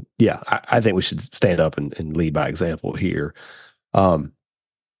on. So yeah, I think we should stand up and lead by example here. There's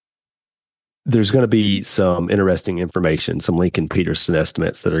going to be some interesting information, some Lincoln Peterson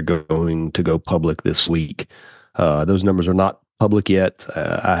estimates that are going to go public this week. Those numbers are not public yet.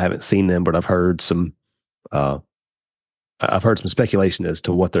 I haven't seen them, but I've heard some speculation as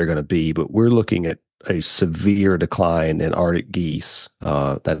to what they're going to be. But we're looking at a severe decline in Arctic geese.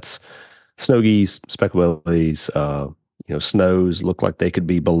 That's snow geese, speckled bellies. Snows look like they could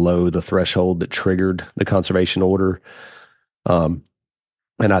be below the threshold that triggered the conservation order.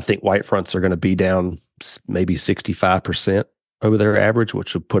 And I think white fronts are going to be down maybe 65% over their average,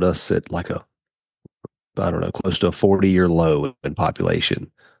 which will put us at like close to a 40-year low in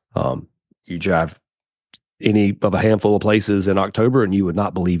population. You drive any of a handful of places in October and you would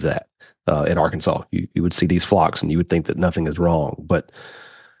not believe that in Arkansas. You would see these flocks and you would think that nothing is wrong. But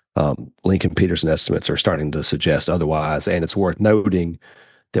Lincoln Peterson estimates are starting to suggest otherwise. And it's worth noting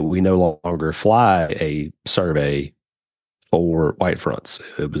that we no longer fly a survey for white fronts.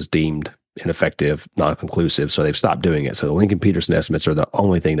 It was deemed ineffective, non-conclusive, so they've stopped doing it. So the Lincoln Peterson estimates are the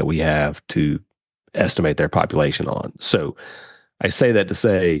only thing that we have to estimate their population on. So I say that to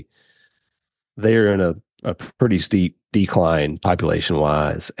say they're in a pretty steep decline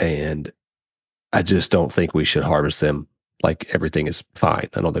population-wise, and I just don't think we should harvest them like everything is fine.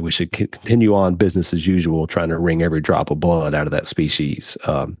 I don't think we should continue on business as usual, trying to wring every drop of blood out of that species.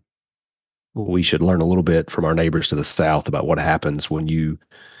 We should learn a little bit from our neighbors to the south about what happens when you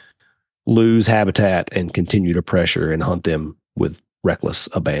lose habitat and continue to pressure and hunt them with reckless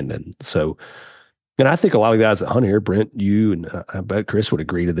abandon. So, and I think a lot of guys that hunt here, Brent, you and I bet Chris would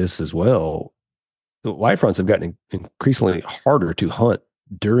agree to this as well. The white fronts have gotten increasingly harder to hunt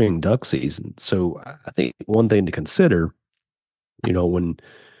during duck season. So I think one thing to consider, when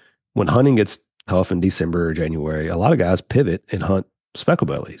hunting gets tough in December or January, a lot of guys pivot and hunt speckled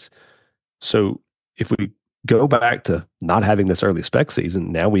bellies. So if we go back to not having this early spec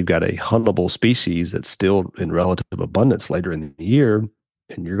season, now we've got a huntable species that's still in relative abundance later in the year,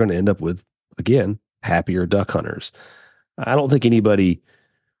 and you're going to end up with, again, happier duck hunters. I don't think anybody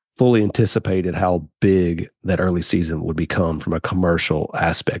fully anticipated how big that early season would become from a commercial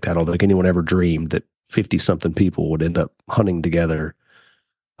aspect. I don't think anyone ever dreamed that 50-something people would end up hunting together.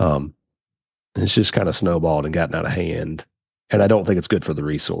 It's just kind of snowballed and gotten out of hand. And I don't think it's good for the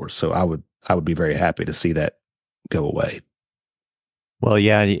resource. So I would be very happy to see that go away. Well,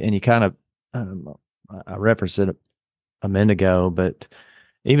 yeah, and you kind of, I referenced it a minute ago, but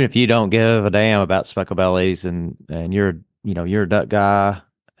even if you don't give a damn about speckled bellies and you're a duck guy,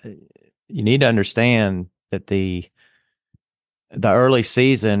 you need to understand that the early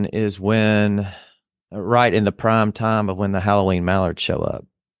season is when, right in the prime time of when the Halloween mallards show up.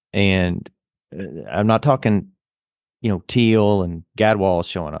 And I'm not talking teal and gadwalls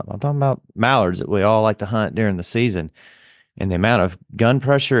showing up. I'm talking about mallards that we all like to hunt during the season. And the amount of gun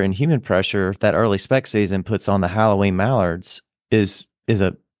pressure and human pressure that early spec season puts on the Halloween mallards is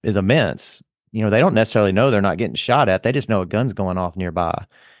immense. They don't necessarily know they're not getting shot at. They just know a gun's going off nearby.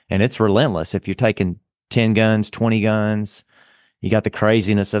 And it's relentless. If you're taking 10 guns, 20 guns, you got the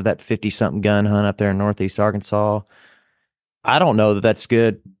craziness of that 50-something gun hunt up there in Northeast Arkansas. I don't know that that's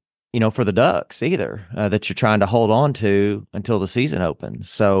good for the ducks either, that you're trying to hold on to until the season opens.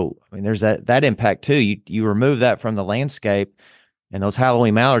 So, I mean, there's that impact too. You remove that from the landscape, and those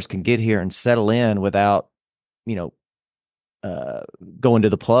Halloween mallards can get here and settle in without, going to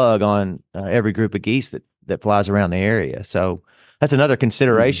the plug on every group of geese that flies around the area. So that's another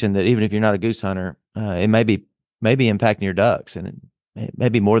consideration that even if you're not a goose hunter, it may be impacting your ducks, and it may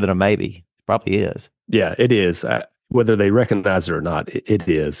be more than a maybe. It probably is. Yeah, it is. Whether they recognize it or not, it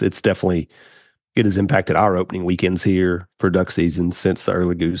is. It has impacted our opening weekends here for duck season since the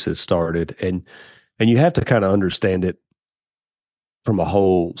early goose has started. And you have to kind of understand it from a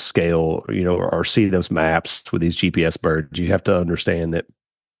whole scale, or see those maps with these GPS birds. You have to understand that,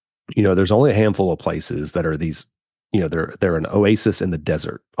 there's only a handful of places that are these, they're an oasis in the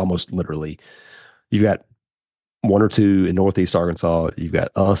desert, almost literally. You've got one or two in Northeast Arkansas. You've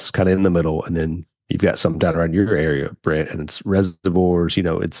got us kind of in the middle, and then you've got some down around your area, Brent, and it's reservoirs.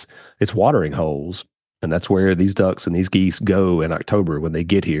 It's watering holes, and that's where these ducks and these geese go in October when they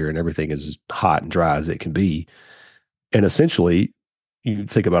get here, and everything is as hot and dry as it can be. And essentially, you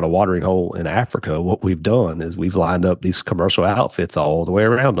think about a watering hole in Africa. What we've done is we've lined up these commercial outfits all the way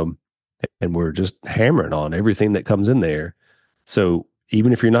around them, and we're just hammering on everything that comes in there. So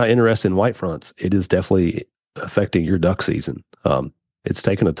even if you're not interested in white fronts, it is definitely affecting your duck season. It's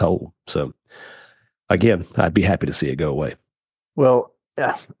taken a toll. So again, I'd be happy to see it go away. Well,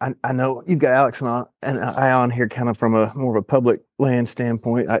 yeah, I know you've got Alex and I on here kind of from a more of a public land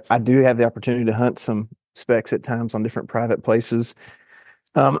standpoint. I do have the opportunity to hunt some specs at times on different private places.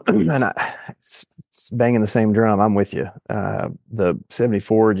 And it's banging the same drum. I'm with you. The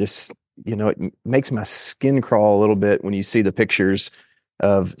 74 just, it makes my skin crawl a little bit when you see the pictures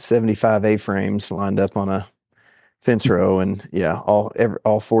of 75 A-frames lined up on a fence row, and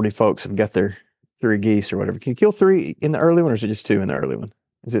all 40 folks have got their 3 geese or whatever. Can you kill 3 in the early one, or is it just 2 in the early one?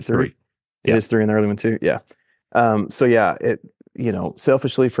 Is it 3? It is 3 in the early one too. Yeah.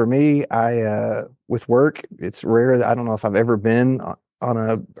 Selfishly for me, I with work, it's rare. I don't know if I've ever been on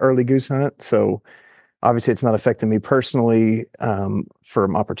a early goose hunt. So obviously it's not affecting me personally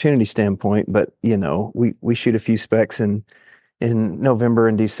from opportunity standpoint, but we shoot a few specs in November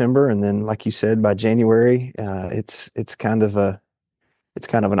and December, and then like you said, by January, it's kind of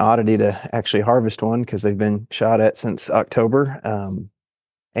an oddity to actually harvest one because they've been shot at since October.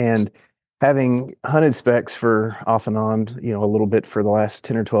 And having hunted specs for off and on, a little bit for the last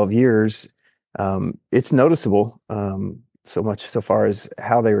 10 or 12 years, it's noticeable. So much so far as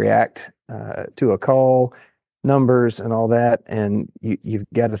how they react to a call, numbers, and all that. And you've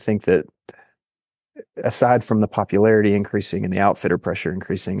got to think that aside from the popularity increasing and the outfitter pressure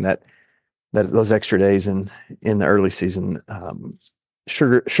increasing, that those extra days in the early season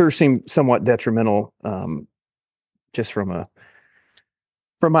sure seem somewhat detrimental, just from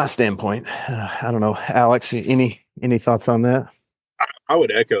my standpoint. I don't know, Alex, any thoughts on that? I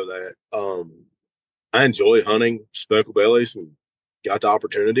would echo that. I enjoy hunting speckled bellies and got the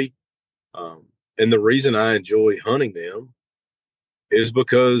opportunity. And the reason I enjoy hunting them is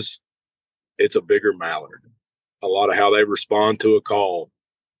because it's a bigger mallard. A lot of how they respond to a call,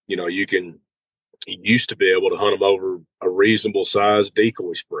 you used to be able to hunt them over a reasonable sized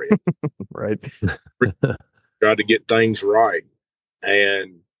decoy spread. Right. Tried to get things right.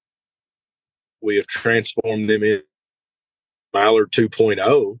 And we have transformed them in Mallard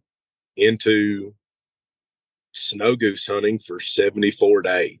 2.0 into snow goose hunting for 74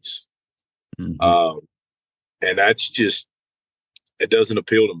 days. Mm-hmm. And that's just, it doesn't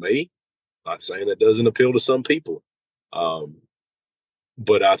appeal to me. Not saying that doesn't appeal to some people.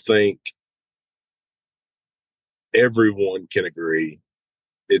 But I think everyone can agree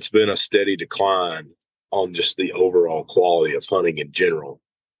it's been a steady decline on just the overall quality of hunting in general.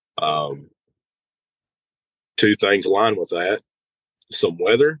 2 things align with that: some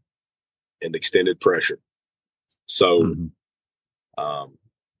weather and extended pressure. So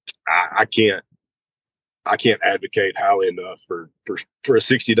I can't advocate highly enough for a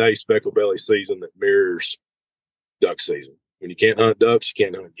 60-day speckled belly season that mirrors duck season. When you can't hunt ducks, you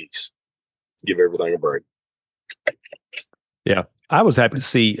can't hunt geese. Give everything a break. Yeah, I was happy to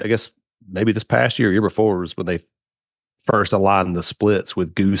see, I guess maybe this past year before, was when they first aligned the splits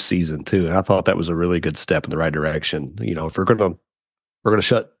with goose season too, and I thought that was a really good step in the right direction. If we're gonna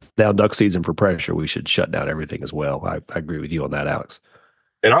shut down duck season for pressure, we should shut down everything as well. I agree with you on that, Alex.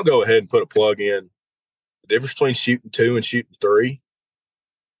 And I'll go ahead and put a plug in. The difference between shooting 2 and shooting 3,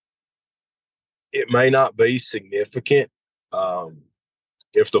 it may not be significant.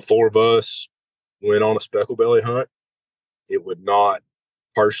 If the 4 of us went on a speckled belly hunt, it would not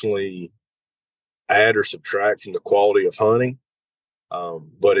personally add or subtract from the quality of hunting.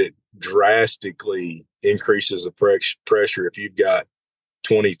 But drastically increases the pressure if you've got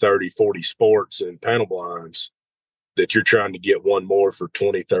 20, 30, 40 sports and panel blinds that you're trying to get one more for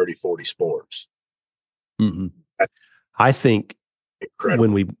 20, 30, 40 sports. Mm-hmm. I think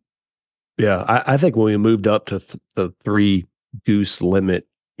incredible. I think when we moved up to the 3 goose limit,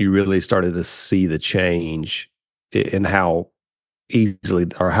 you really started to see the change in how easily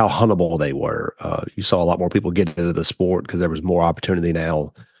or how huntable they were. You saw a lot more people get into the sport because there was more opportunity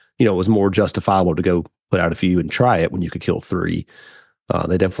now. You know, it was more justifiable to go put out a few and try it when you could kill 3.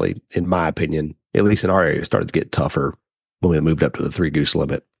 They definitely, in my opinion, at least in our area, started to get tougher when we moved up to the 3 goose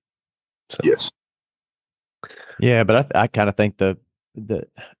limit. So. Yes. Yeah, but I kind of think the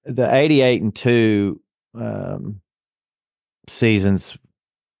 88-2 seasons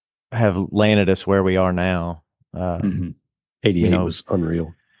have landed us where we are now. 88 was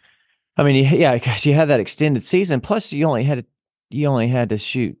unreal. I mean, yeah, because you had that extended season. Plus, you only had to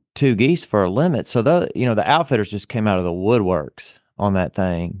shoot 2 geese for a limit. So the outfitters just came out of the woodworks on that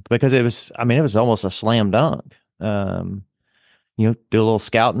thing because it was almost a slam dunk. Do a little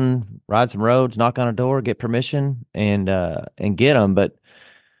scouting, ride some roads, knock on a door, get permission, and get them. But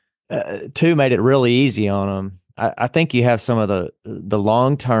 2 made it really easy on them. I think you have some of the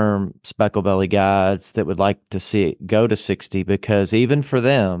long-term speckle belly guides that would like to see it go to 60 because even for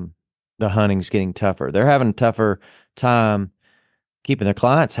them, the hunting's getting tougher. They're having a tougher time keeping their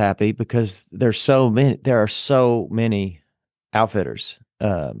clients happy because there are so many outfitters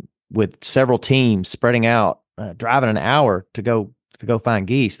with several teams spreading out, driving an hour to go find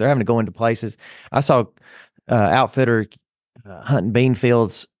geese. They're having to go into places. I saw outfitter hunting bean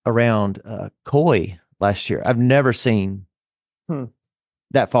fields around Coy last year. I've never seen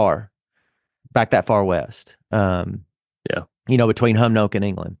that far west. Between Humnoke and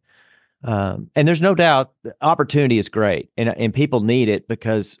England. And there's no doubt the opportunity is great and people need it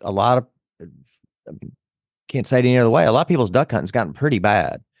because a lot of, can't say it any other way, a lot of people's duck hunting's gotten pretty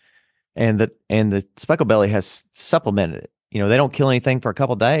bad. And the speckle belly has supplemented it. They don't kill anything for a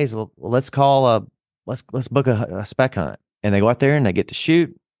couple of days. Well, let's book a speck hunt. And they go out there and they get to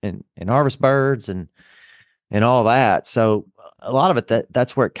shoot and harvest birds and all that. So a lot of it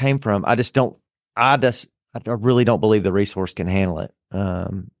that's where it came from. I really don't believe the resource can handle it.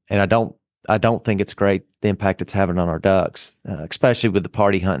 And I don't think it's great the impact it's having on our ducks, especially with the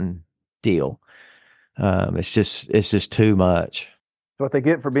party hunting deal. It's just too much. What they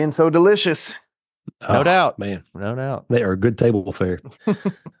get for being so delicious. No doubt, man. No doubt. They are a good table fare.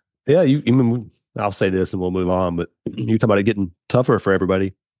 Yeah, I'll say this and we'll move on, but you talk about it getting tougher for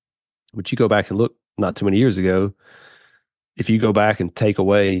everybody. But you go back and look not too many years ago, if you go back and take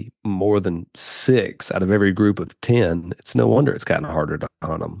away more than 6 out of every group of 10, it's no wonder it's gotten harder to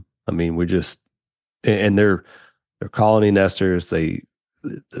hunt them. I mean, and they're colony nesters. The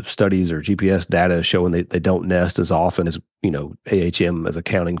studies or GPS data showing they don't nest as often as, AHM is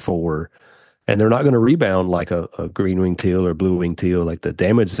accounting for. And they're not going to rebound like a green-winged teal or blue-winged teal. Like the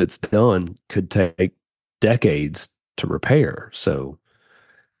damage that's done could take decades to repair. So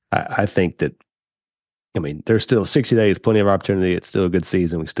I think that, there's still 60 days, plenty of opportunity. It's still a good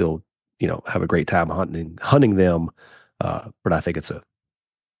season. We still, have a great time hunting them. But I think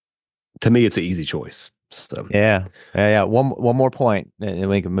to me, it's an easy choice. So yeah. One more point, and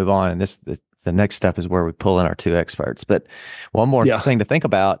we can move on. And the next step is where we pull in our 2 experts. But one more thing to think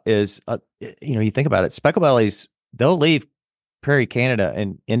about is, you think about it, speckle bellies, they'll leave Prairie Canada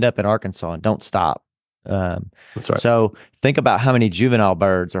and end up in Arkansas and don't stop. That's right. So think about how many juvenile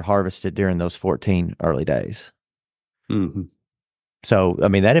birds are harvested during those 14 early days. Mm-hmm. So,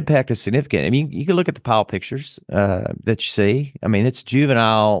 that impact is significant. You can look at the pile pictures that you see. It's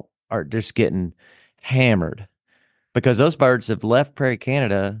juvenile are just getting hammered because those birds have left Prairie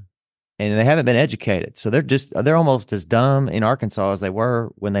Canada and they haven't been educated. So they're almost as dumb in Arkansas as they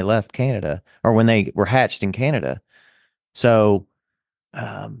were when they left Canada or when they were hatched in Canada. So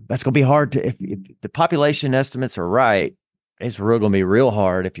that's going to be hard if the population estimates are right. It's going to be real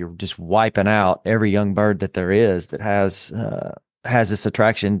hard if you're just wiping out every young bird that there is that has this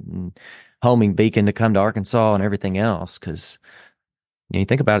attraction and homing beacon to come to Arkansas and everything else. Because you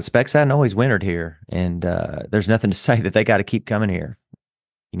think about it, specks hadn't always wintered here, and there's nothing to say that they got to keep coming here.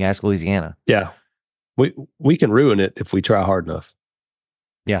 You can ask Louisiana. Yeah, we can ruin it if we try hard enough.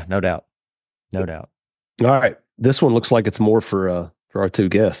 Yeah, no doubt. All right, this one looks like it's more for our 2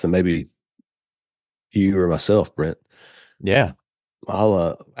 guests than maybe you or myself, Brent. Yeah.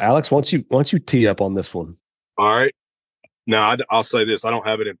 Alex, why don't you tee up on this one? All right. Now, I'll say this. I don't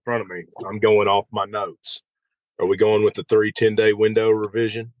have it in front of me. I'm going off my notes. Are we going with the 3 10-day window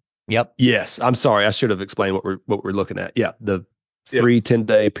revision? Yep. Yes. I'm sorry. I should have explained what we're looking at. Yeah. The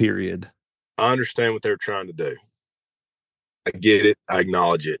 10-day period. I understand what they're trying to do. I get it. I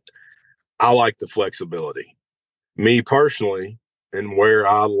acknowledge it. I like the flexibility. Me personally, and where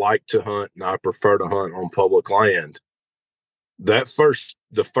I like to hunt and I prefer to hunt on public land, the first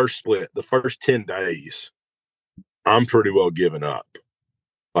split, the first 10 days, I'm pretty well given up.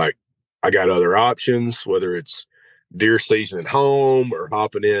 Like, I got other options, whether it's deer season at home or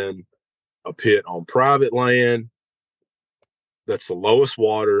hopping in a pit on private land. That's the lowest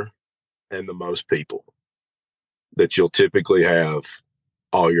water and the most people that you'll typically have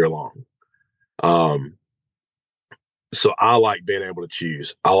all year long. So I like being able to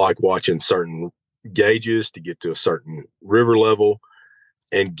choose. I like watching certain gauges to get to a certain river level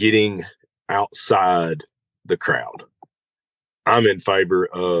and getting outside the crowd. I'm in favor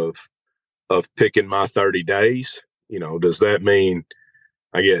of picking my 30 days. You know, does that mean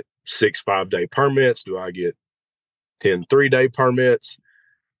I get 6 5-day permits? Do I get 10 3-day permits?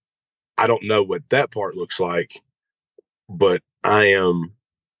 I don't know what that part looks like, but I am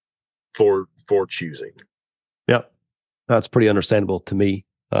for choosing. Yep. That's pretty understandable to me.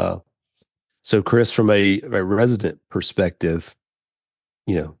 So Chris, from a resident perspective,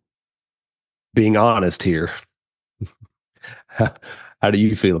 you know, being honest here, how do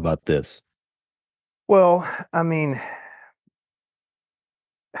you feel about this? Well, I mean,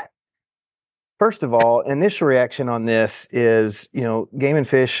 first of all, initial reaction on this is, you know, Game and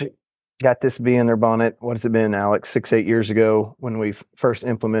Fish got this bee in their bonnet. What has it been, Alex? 6-8 years ago when we first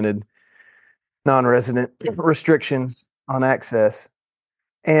implemented non-resident restrictions on access.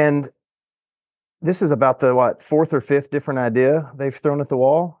 And this is about the, 4th or 5th different idea they've thrown at the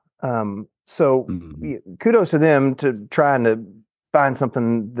wall. Kudos to them to trying to find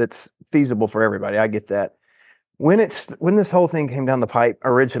something that's feasible for everybody. I get that. When this whole thing came down the pipe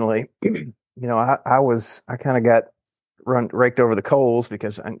originally, you know, I kind of got raked over the coals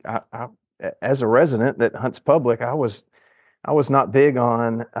because I as a resident that hunts public, I was not big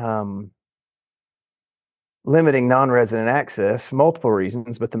on limiting non-resident access, multiple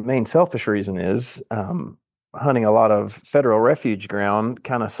reasons, but the main selfish reason is hunting a lot of federal refuge ground.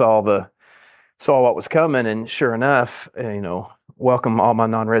 Kind of saw what was coming, and sure enough, you know, welcome all my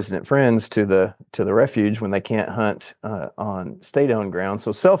non-resident friends to the refuge when they can't hunt on state-owned ground.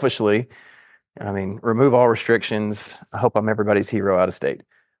 So selfishly, I mean, remove all restrictions. I hope I'm everybody's hero out of state.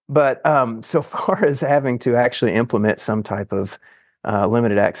 But so far as having to actually implement some type of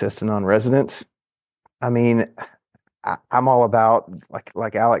limited access to non-residents, I mean, I'm all about,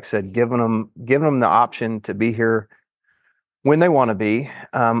 like Alex said, giving them the option to be here when they want to be.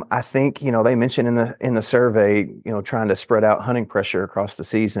 I think, you know, they mentioned in the survey, you know, trying to spread out hunting pressure across the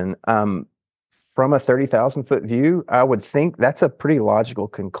season. From a 30,000 foot view, I would think that's a pretty logical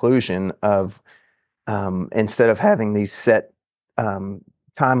conclusion of instead of having these set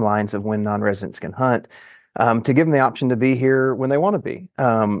timelines of when non-residents can hunt, to give them the option to be here when they want to be.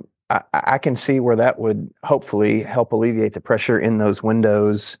 I can see where that would hopefully help alleviate the pressure in those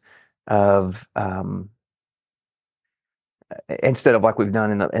windows of instead of like we've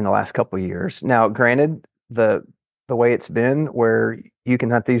done in the last couple of years. Now, granted, the way it's been where you can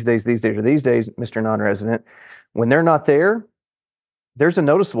hunt these days, Mr. Non-resident, when they're not there, there's a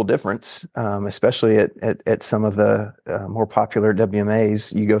noticeable difference, especially at some of the more popular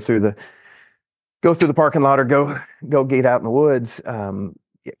WMAs. You go through the parking lot or go get out in the woods.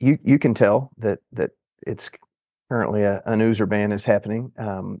 You can tell that it's currently an user ban is happening.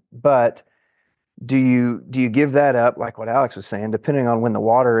 But do you give that up, like what Alex was saying, depending on when the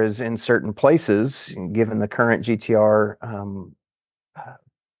water is in certain places, given the current GTR,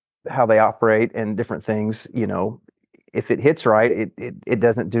 how they operate and different things, you know, if it hits right, it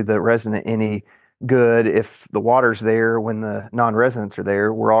doesn't do the resident any good. If the water's there when the non-residents are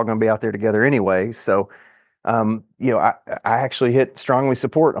there, we're all going to be out there together anyway. So, you know, I actually hit strongly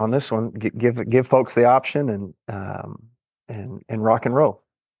support on this one. Give folks the option and rock and roll.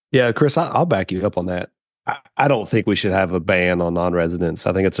 Yeah, Chris, I'll back you up on that. I don't think we should have a ban on non-residents.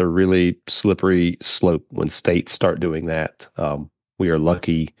 I think it's a really slippery slope when states start doing that. We are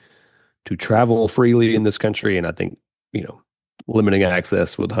lucky to travel freely in this country, and I think, you know, limiting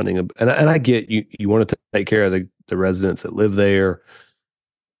access with hunting, and I get you want to take care of the residents that live there,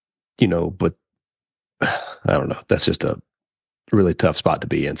 you know, but I don't know. That's just a really tough spot to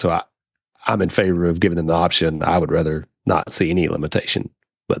be in. So I'm in favor of giving them the option. I would rather not see any limitation,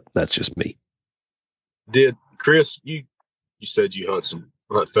 but that's just me. Did Chris, you said you hunt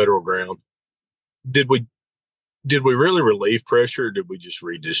federal ground. Did we really relieve pressure, or did we just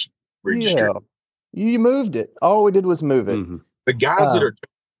redistribute? Yeah, you moved it. All we did was move it. Mm-hmm. The guys that are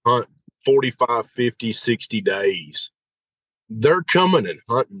hunt 45, 50, 60 days, they're coming and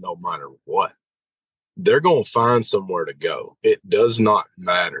hunting no matter what. They're going to find somewhere to go. It does not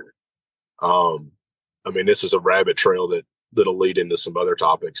matter. I mean, this is a rabbit trail that'll lead into some other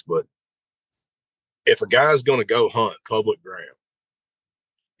topics, but if a guy's going to go hunt public ground,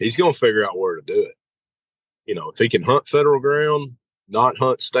 he's going to figure out where to do it. You know, if he can hunt federal ground, not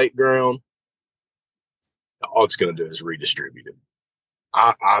hunt state ground, all it's going to do is redistribute it.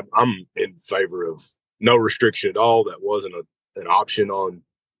 I'm in favor of no restriction at all. That wasn't an option on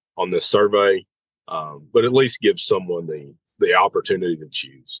this survey, but at least give someone the opportunity to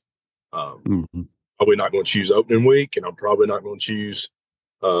choose. Probably not going to choose opening week, and I'm probably not going to choose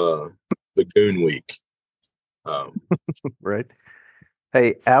Lagoon week. Right.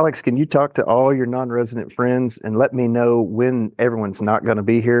 Hey, Alex, can you talk to all your non-resident friends and let me know when everyone's not going to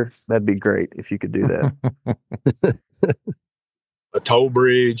be here? That'd be great if you could do that. A toll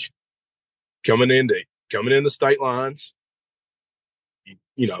bridge coming in the state lines.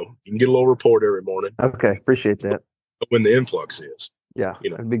 You know, you can get a little report every morning. Okay, appreciate that. When the influx is. Yeah, you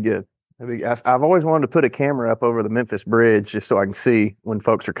know, that'd be good. I've always wanted to put a camera up over the Memphis Bridge just so I can see when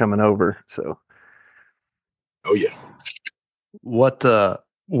folks are coming over. So, oh yeah.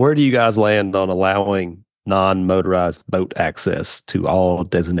 Where do you guys land on allowing non-motorized boat access to all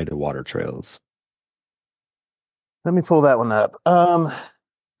designated water trails? let me pull that one up. That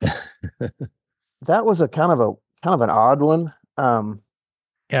was a kind of an odd one.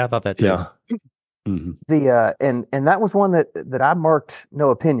 Yeah, I thought that too. Yeah. Mm-hmm. And that was one that I marked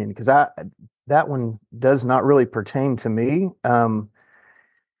no opinion because that one does not really pertain to me.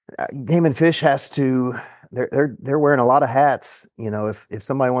 Game and Fish has to. They're wearing a lot of hats. You know, if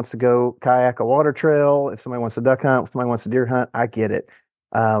somebody wants to go kayak a water trail, if somebody wants to duck hunt, if somebody wants to deer hunt, I get it.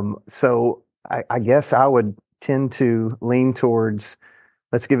 So I guess I would tend to lean towards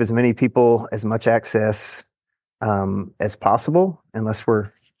let's give as many people as much access as possible, unless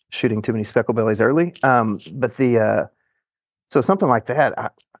we're shooting too many speckle bellies early. But so something like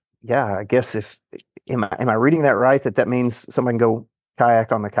that, I guess am I reading that right? That means someone can go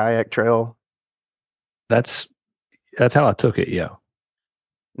kayak on the kayak trail. That's how I took it. Yeah.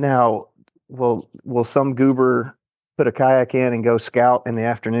 Now, will some goober put a kayak in and go scout in the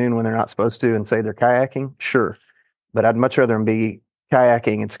afternoon when they're not supposed to and say they're kayaking? Sure. But I'd much rather them be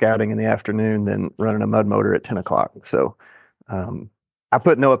kayaking and scouting in the afternoon than running a mud motor at 10 o'clock. So, I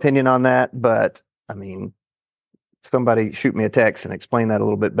put no opinion on that, but I mean, somebody shoot me a text and explain that a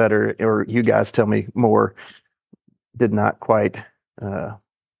little bit better, or you guys tell me more. Did not quite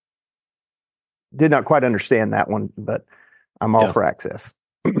understand that one, but I'm all for access.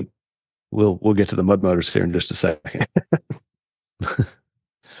 We'll get to the mud motors here in just a second.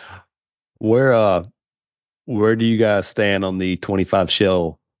 Where do you guys stand on the 25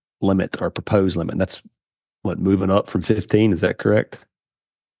 shell limit or proposed limit? That's moving up from 15. Is that correct?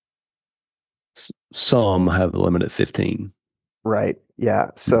 Some have a limit at 15. Right.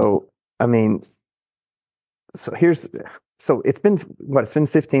 Yeah. So, I mean, so it's been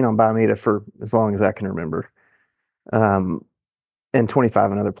 15 on Biomeda for as long as I can remember. And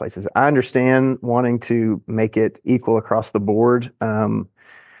 25 in other places. I understand wanting to make it equal across the board.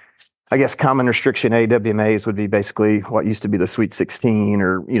 I guess common restriction AWMAs would be basically what used to be the Sweet 16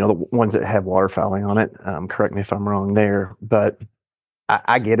 or, the ones that have waterfowling on it. Correct me if I'm wrong there, but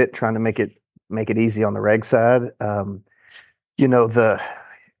I get it, trying to make it easy on the reg side. I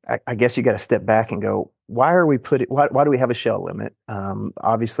guess you got to step back and go, why do we have a shell limit?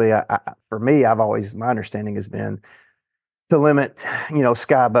 Obviously for me, my understanding has been to limit,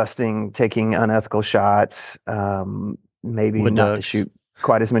 sky busting, taking unethical shots, maybe wood not ducks. to shoot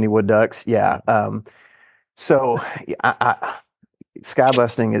quite as many wood ducks. Yeah. So sky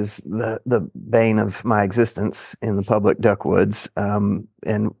busting is the bane of my existence in the public duck woods. And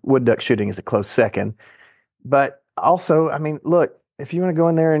wood duck shooting is a close second. But also, I mean, look, if you want to go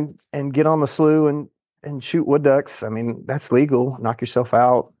in there and get on the slough and shoot wood ducks, I mean, that's legal. Knock yourself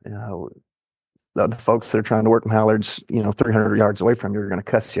out. The folks that are trying to work mallards, 300 yards away from you are going to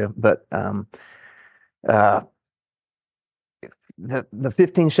cuss you. But the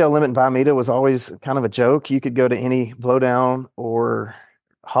 15 shell limit in Biomeda was always kind of a joke. You could go to any blowdown or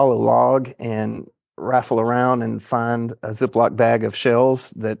hollow log and raffle around and find a Ziploc bag of shells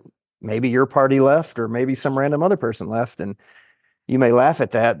that maybe your party left or maybe some random other person left. And you may laugh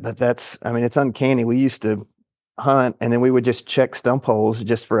at that, but it's uncanny. We used to hunt and then we would just check stump holes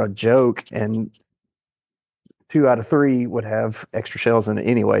just for a joke, and 2 out of 3 would have extra shells in it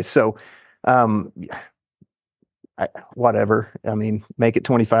anyway. So, whatever. I mean, make it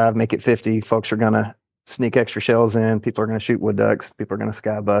 25, make it 50. Folks are going to sneak extra shells in. People are going to shoot wood ducks. People are going to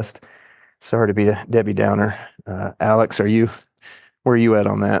sky bust. Sorry to be a Debbie Downer. Alex, where are you at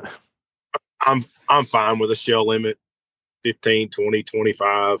on that? I'm fine with a shell limit, 15, 20,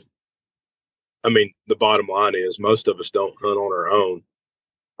 25. I mean, the bottom line is most of us don't hunt on our own.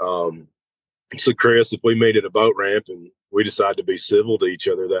 So Chris, if we meet at a boat ramp and we decide to be civil to each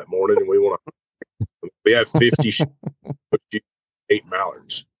other that morning and we have 50 8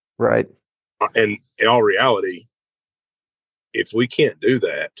 mallards. Right. And in all reality, if we can't do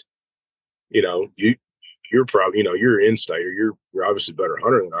that, you're probably, you're in state, or you're obviously a better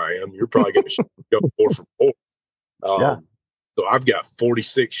hunter than I am. You're probably going to go 4 for 4. Yeah. So I've got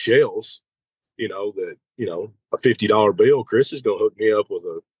 46 shells, that, a $50 bill, Chris is going to hook me up with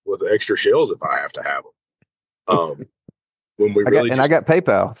extra shells if I have to have them. When we I got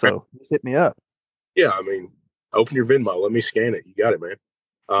PayPal, so just hit me up. Yeah. I mean, open your Venmo. Let me scan it. You got it, man.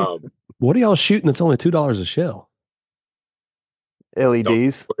 What are y'all shooting that's only $2 a shell?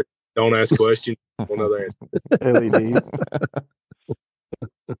 LEDs. Don't ask questions. Another answer. LEDs.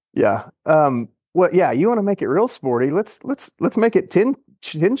 Yeah. Well, yeah, you want to make it real sporty. Let's make it 10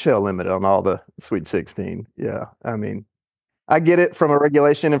 shell limit on all the Sweet 16. Yeah. I mean, I get it from a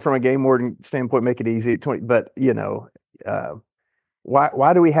regulation and from a game warden standpoint, make it easy at 20, but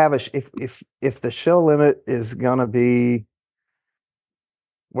why do we have if the shell limit is gonna be,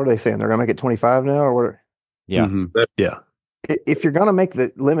 what are they saying? They're gonna make it 25 now, or what? Yeah. Mm-hmm. Yeah. If you're gonna make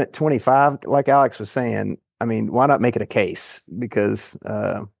the limit 25, like Alex was saying, I mean, why not make it a case? Because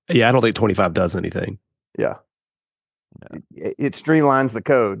I don't think 25 does anything. Yeah. It streamlines the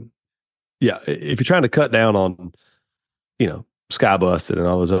code. Yeah. If you're trying to cut down on, sky busted and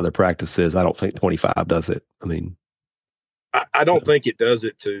all those other practices, I don't think 25 does it. I mean, I don't think it does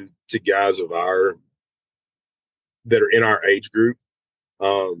it to guys that are in our age group.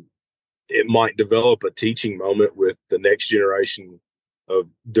 It might develop a teaching moment with the next generation of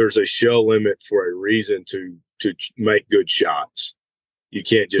there's a shell limit for a reason to make good shots. You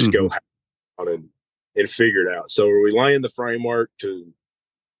can't just go on and figure it out. So are we laying the framework to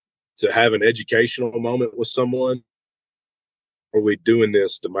have an educational moment with someone? Or are we doing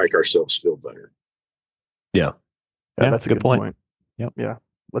this to make ourselves feel better? Yeah. That's a good point. Yep. Yeah.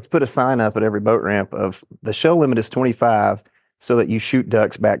 Let's put a sign up at every boat ramp of the shell limit is 25 so that you shoot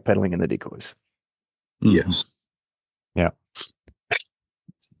ducks backpedaling in the decoys. Yes. Yeah.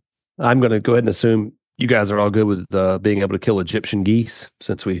 I'm going to go ahead and assume you guys are all good with being able to kill Egyptian geese,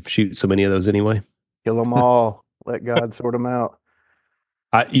 since we shoot so many of those anyway. Kill them all. Let God sort them out.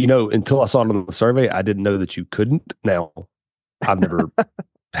 Until I saw it on the survey, I didn't know that you couldn't. Now, I've never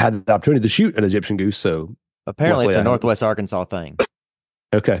had the opportunity to shoot an Egyptian goose, so apparently it's a Northwest Arkansas thing.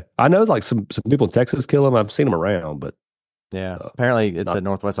 Okay, I know like some people in Texas kill them. I've seen them around, but yeah, apparently it's a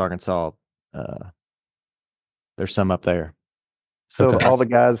Northwest Arkansas. There's some up there. So all the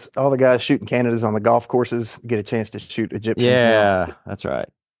guys shooting Canadas on the golf courses get a chance to shoot Egyptians. Yeah, that's right.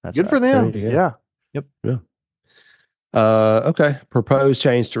 That's good for them. Yeah. Yep. Yeah. Okay. Proposed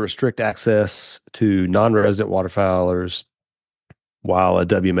change to restrict access to non-resident waterfowlers while a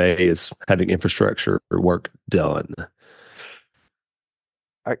WMA is having infrastructure work done.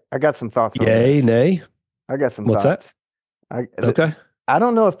 I got some thoughts on Yay, this. nay? I got some What's thoughts. Okay. I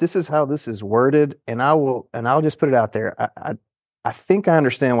don't know if this is how this is worded, and I'll just put it out there. I think I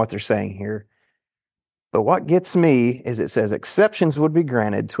understand what they're saying here. But what gets me is it says exceptions would be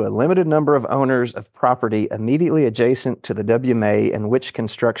granted to a limited number of owners of property immediately adjacent to the WMA in which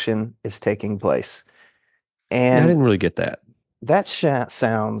construction is taking place. And I didn't really get that. That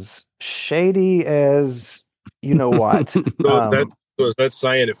sounds shady as you know what. So that's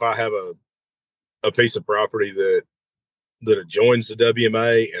saying if I have a piece of property that adjoins the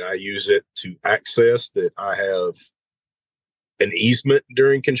WMA and I use it to access, that I have an easement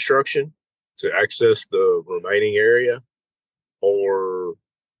during construction to access the remaining area, or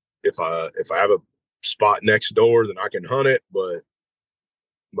if I have a spot next door, then I can hunt it, but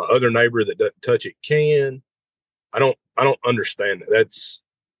my other neighbor that doesn't touch it can. I don't understand that.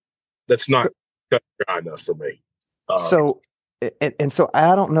 That's not cut dry enough for me. So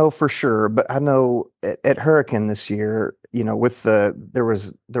I don't know for sure, but I know at Hurricane this year, there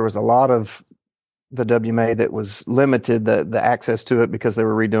was a lot of the WMA that was limited the access to it because they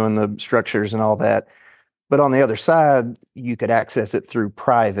were redoing the structures and all that. But on the other side, you could access it through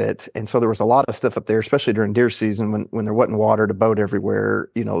private. And so there was a lot of stuff up there, especially during deer season when there wasn't water to boat everywhere,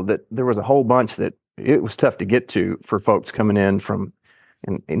 that there was a whole bunch that it was tough to get to for folks coming in from,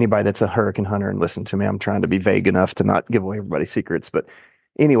 and anybody that's a hurricane hunter and listen to me, I'm trying to be vague enough to not give away everybody's secrets. But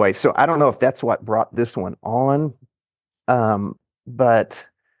anyway, so I don't know if that's what brought this one on. But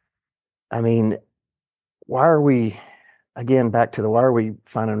I mean, why are we again, back to why are we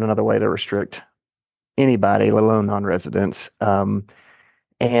finding another way to restrict anybody, let alone non-residents?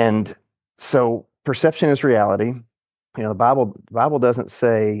 And so perception is reality. The Bible doesn't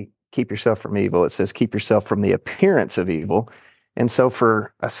say keep yourself from evil. It says keep yourself from the appearance of evil. And so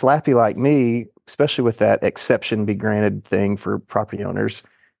for a slappy like me, especially with that exception be granted thing for property owners,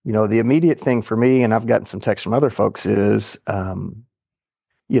 the immediate thing for me, and I've gotten some texts from other folks, is,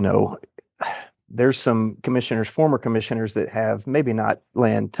 there's some former commissioners that have maybe not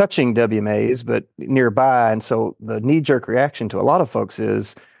land touching WMAs, but nearby. And so the knee-jerk reaction to a lot of folks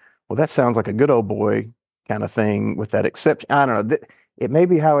is, well, that sounds like a good old boy kind of thing with that exception. I don't know. It may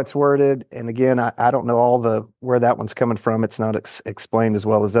be how it's worded. And again, I don't know where that one's coming from. It's not explained as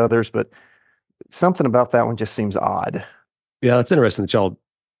well as others, but something about that one just seems odd. Yeah, it's interesting that y'all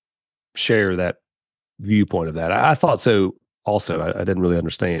share that viewpoint of that. I thought so also. I didn't really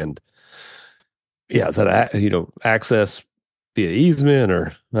understand. Yeah, is that access via easement,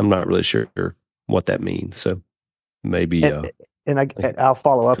 or I'm not really sure what that means. So maybe I'll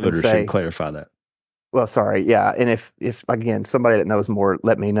follow up and say, should clarify that. Well, sorry, yeah, and if again somebody that knows more,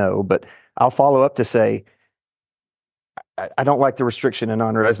 let me know. But I'll follow up to say I don't like the restriction in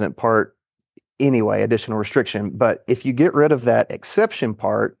non-resident part anyway, additional restriction. But if you get rid of that exception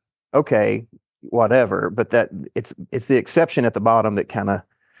part, okay, whatever. But that it's the exception at the bottom that kind of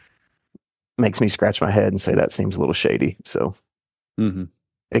makes me scratch my head and say that seems a little shady. So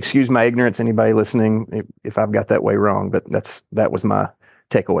excuse my ignorance, anybody listening, if I've got that way wrong, but that was my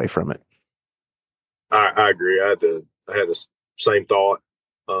takeaway from it. I agree. I had the same thought.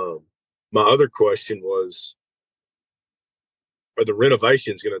 My other question was, are the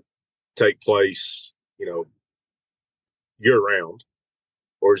renovations going to take place, year round,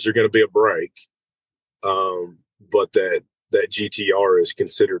 or is there going to be a break? But that GTR is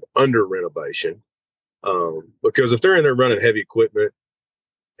considered under renovation. Because if they're in there running heavy equipment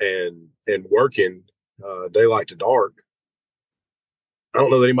and working daylight to dark, I don't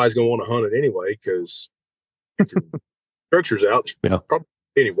know that anybody's going to want to hunt it anyway, because if your structure's out, there's probably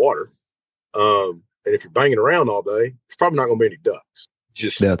any water. And if you're banging around all day, there's probably not going to be any ducks.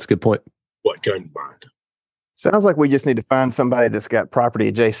 That's a good point. What came to mind? Sounds like we just need to find somebody that's got property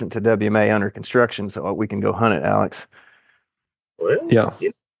adjacent to WMA under construction so we can go hunt it, Alex. Well, yeah.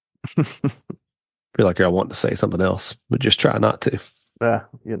 Feel like I want to say something else, but just try not to.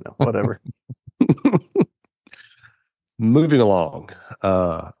 Whatever. Moving along.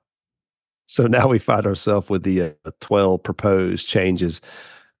 So now we find ourselves with the 12 proposed changes.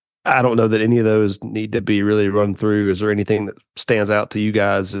 I don't know that any of those need to be really run through. Is there anything that stands out to you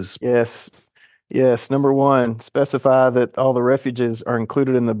guys? Yes. Number one, specify that all the refuges are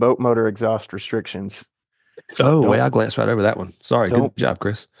included in the boat motor exhaust restrictions. I glanced right over that one. Sorry. Good job,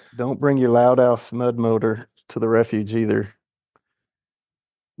 Chris. Don't bring your loud house mud motor to the refuge either.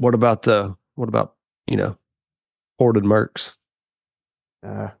 What about hoarded Mercs?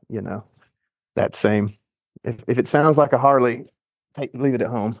 That same. If it sounds like a Harley, leave it at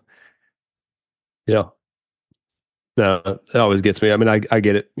home. Yeah. No, it always gets me. I mean, I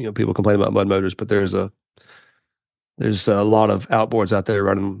get it. People complain about mud motors, but there's a lot of outboards out there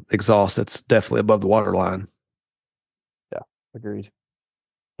running exhaust that's definitely above the water line. Yeah, agreed.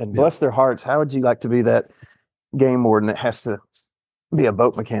 And bless their hearts, how would you like to be that game warden that has to be a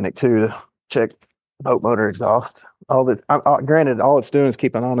boat mechanic too to check boat motor exhaust? Granted, all it's doing is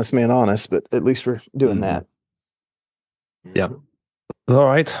keep an honest man honest, but at least we're doing that. Yeah. All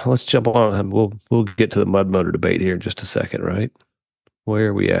right, let's jump on. We'll get to the mud motor debate here in just a second, right? Where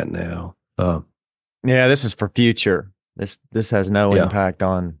are we at now? This is for future. This has no impact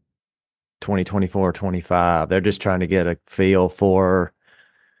on 2024, 25. They're just trying to get a feel for,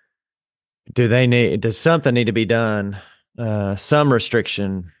 does something need to be done? Some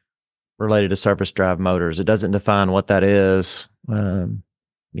restriction related to surface drive motors. It doesn't define what that is. Everybody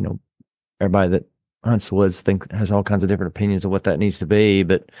that hunts woods has all kinds of different opinions of what that needs to be,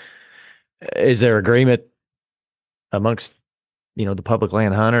 but is there agreement amongst the public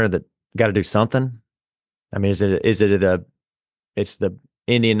land hunter that got to do something? I mean, is it it's the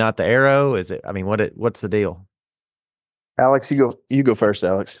Indian, not the arrow? Is it? I mean, what's the deal? Alex, you go first,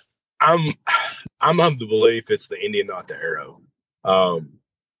 Alex. I'm of the belief it's the Indian, not the arrow.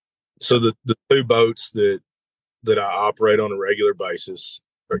 So the two boats that I operate on a regular basis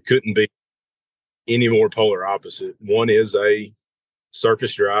couldn't be any more polar opposite. One is a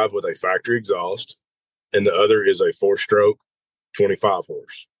surface drive with a factory exhaust, and the other is a 4-stroke 25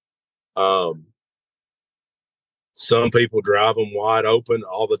 horse. Some people drive them wide open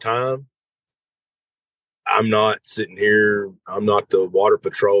all the time. I'm not sitting here. I'm not the water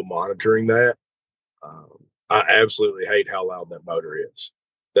patrol monitoring that. I absolutely hate how loud that motor is.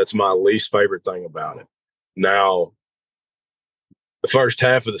 That's my least favorite thing about it. Now, the first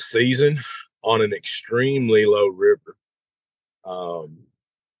half of the season on an extremely low river,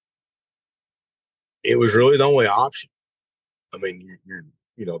 it was really the only option. I mean,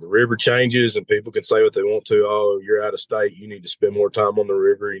 the river changes and people can say what they want to. Oh, you're out of state. You need to spend more time on the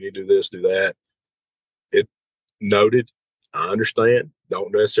river. You need to do this, do that. It noted. I understand.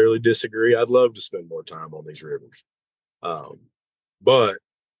 Don't necessarily disagree. I'd love to spend more time on these rivers. But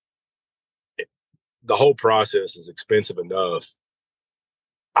the whole process is expensive enough.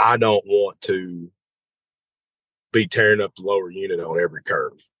 I don't want to be tearing up the lower unit on every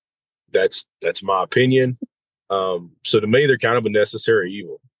curve. That's my opinion. So to me, they're kind of a necessary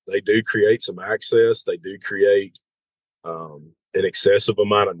evil. They do create some access. They do create an excessive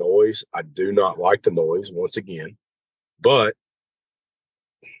amount of noise. I do not like the noise, once again. But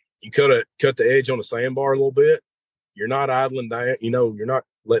you cut the edge on the sandbar a little bit. You're not idling down. You're not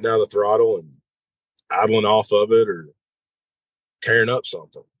letting out the throttle and idling off of it or tearing up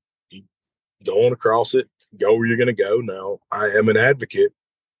something. You go on across it, go where you're going to go. Now, I am an advocate.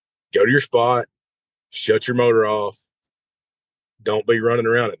 Go to your spot, shut your motor off. Don't be running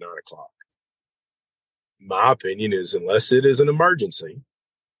around at 9 o'clock. My opinion is, unless it is an emergency,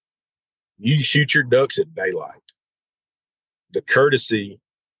 you shoot your ducks at daylight. The courtesy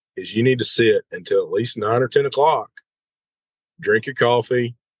is you need to sit until at least 9 or 10 o'clock, drink your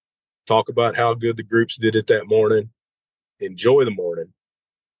coffee, talk about how good the groups did it that morning, enjoy the morning,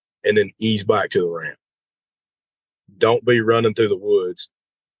 and then ease back to the ramp. Don't be running through the woods.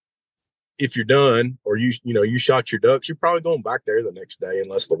 If you're done or you shot your ducks, you're probably going back there the next day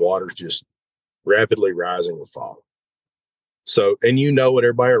unless the water's just rapidly rising or falling. So, and what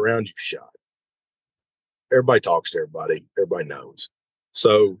everybody around you shot. Everybody talks to everybody. Everybody knows.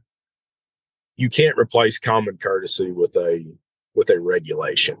 So you can't replace common courtesy with a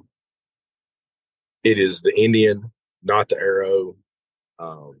regulation. It is the Indian, not the arrow.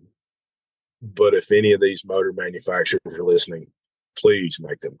 But if any of these motor manufacturers are listening, please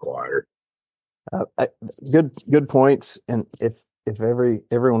make them quieter. Good points. And if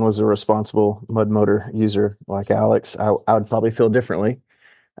everyone was a responsible mud motor user like Alex, I would probably feel differently.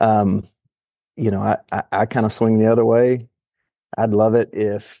 I kind of swing the other way. I'd love it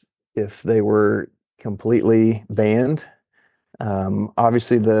if they were completely banned.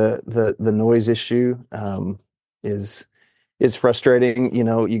 Obviously the noise issue is frustrating.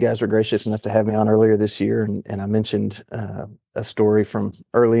 You guys were gracious enough to have me on earlier this year, and I mentioned a story from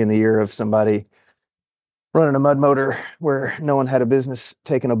early in the year of somebody running a mud motor where no one had a business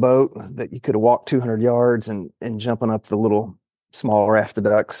taking a boat that you could have walked 200 yards and jumping up the little small raft of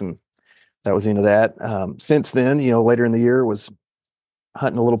ducks, and that was the end of that. Since then, later in the year was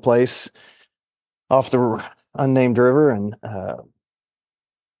hunting a little place off the unnamed river and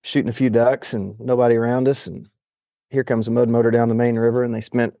shooting a few ducks and nobody around us, and here comes a mud motor down the main river, and they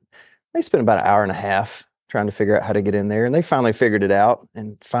spent about an hour and a half trying to figure out how to get in there, and they finally figured it out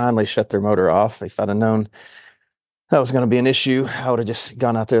and finally shut their motor off. If I'd have known that was going to be an issue, I would have just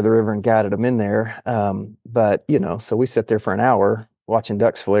gone out there to the river and guided them in there. But so we sat there for an hour watching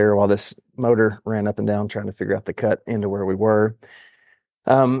ducks flare while this motor ran up and down trying to figure out the cut into where we were.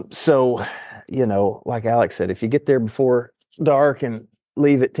 So like Alex said, if you get there before dark and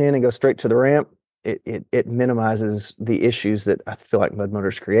leave at 10 and go straight to the ramp, it minimizes the issues that I feel like mud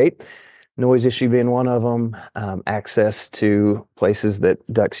motors create. Noise issue being one of them, access to places that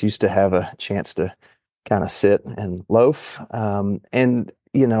ducks used to have a chance to kind of sit and loaf. And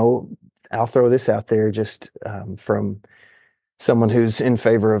I'll throw this out there just from someone who's in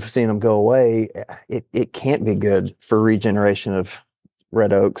favor of seeing them go away. It can't be good for regeneration of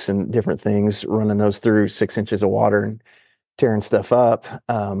red oaks and different things, running those through 6 inches of water and tearing stuff up,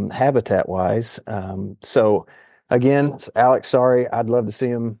 habitat wise. So again, Alex, sorry, I'd love to see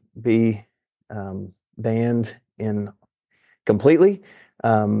them be banned completely.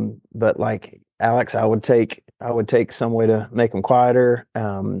 But like Alex, I would take some way to make them quieter.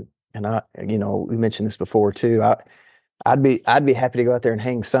 And we mentioned this before too. I'd be happy to go out there and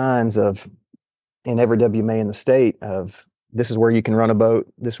hang signs in every WMA in the state of, this is where you can run a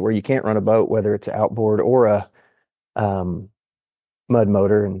boat, this is where you can't run a boat, whether it's outboard or a mud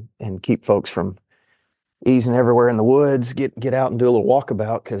motor, and keep folks from easing everywhere in the woods. Get out and do a little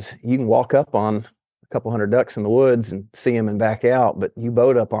walkabout, because you can walk up on a couple hundred ducks in the woods and see them and back out, but you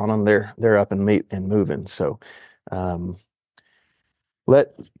boat up on them, they're up and moving. So let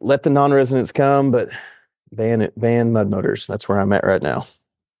the non-residents come, but ban mud motors. That's where I'm at right now.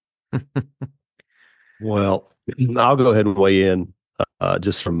 Well, I'll go ahead and weigh in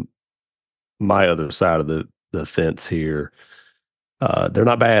just from my other side of the the fence here. They're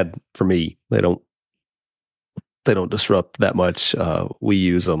not bad for me. They don't disrupt that much. We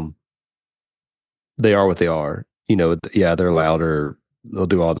use them. They are what they are. Yeah, they're louder. They'll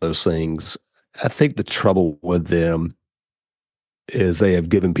do all those things. I think the trouble with them is they have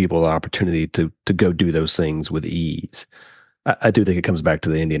given people the opportunity to go do those things with ease. I do think it comes back to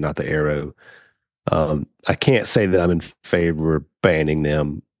the Indian, not the arrow. I can't say that I'm in favor of banning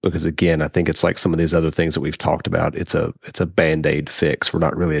them because, again, I think it's like some of these other things that we've talked about. It's a Band-Aid fix. We're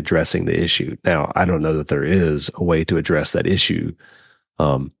not really addressing the issue. Now, I don't know that there is a way to address that issue.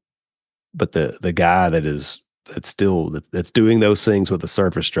 But the guy that's doing those things with the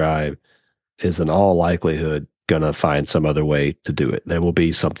surface drive is in all likelihood going to find some other way to do it. There will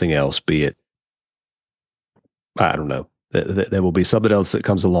be something else, be it, I don't know. There will be something else that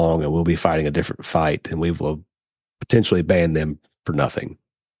comes along and we'll be fighting a different fight and we will potentially ban them for nothing.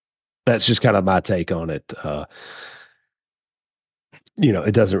 That's just kind of my take on it.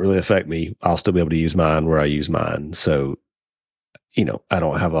 It doesn't really affect me. I'll still be able to use mine where I use mine. So, I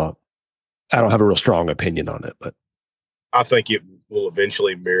don't have a real strong opinion on it, but I think it will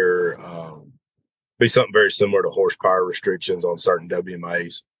eventually be something very similar to horsepower restrictions on certain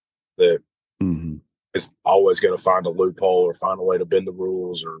WMAs that is always going to find a loophole or find a way to bend the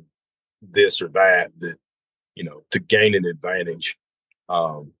rules or this or that, to gain an advantage.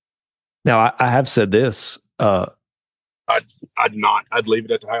 Now I have said this, I'd leave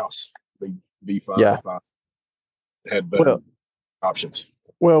it at the house. Be fine if I had better options.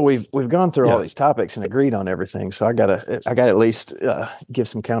 Well, we've gone through all these topics and agreed on everything, so I gotta at least give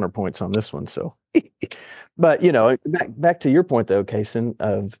some counterpoints on this one. So, but back to your point though, Kaysen,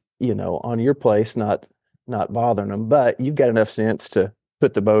 of on your place not bothering them, but you've got enough sense to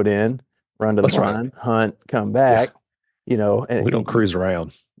put the boat in, run to the line, hunt, come back. And we don't cruise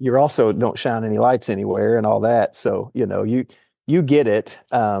around. You also don't shine any lights anywhere and all that. So you get it,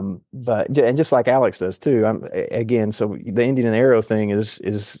 but just like Alex does too. So the Indian and arrow thing is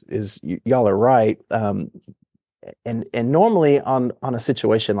y'all are right. And normally on a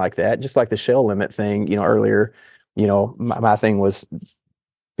situation like that, just like the shell limit thing, earlier, my thing was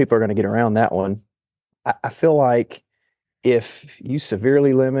people are going to get around that one. I feel like if you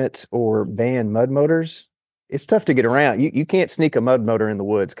severely limit or ban mud motors, it's tough to get around. You can't sneak a mud motor in the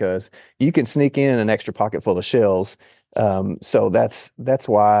woods because you can sneak in an extra pocket full of shells. So that's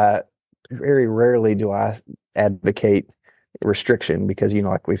why very rarely do I advocate restriction because,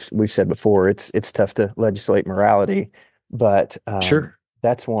 like we've said before, it's tough to legislate morality, but sure.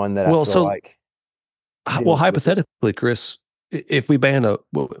 That's one that I feel like. Well, hypothetically, Chris, if we ban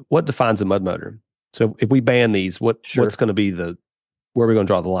what defines a mud motor? So if we ban these, what's going to be where are we going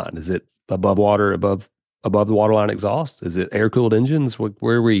to draw the line? Is it above water, above the waterline exhaust? Is it air-cooled engines? How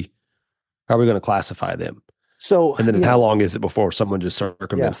are we going to classify them? So, and then how long is it before someone just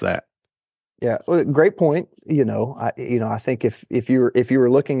circumvents that? Yeah, well, great point. I think if you were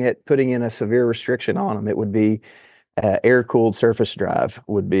looking at putting in a severe restriction on them, it would be air-cooled surface drive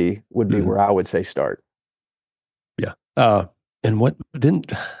would be where I would say start. Yeah. And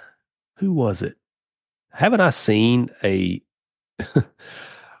who was it? Haven't I seen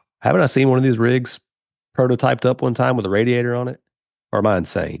one of these rigs prototyped up one time with a radiator on it? Or am I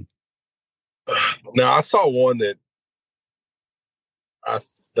insane? Now, I saw one that I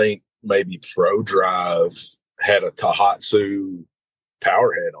think maybe Pro Drive had a Tohatsu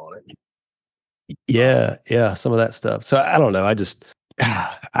power head on it. Yeah, some of that stuff. So I don't know.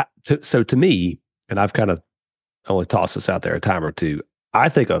 So to me, and I've kind of only tossed this out there a time or two, I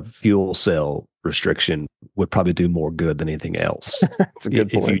think a fuel cell restriction would probably do more good than anything else. That's a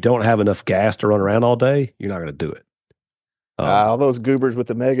good point. If you don't have enough gas to run around all day, you're not going to do it. All those goobers with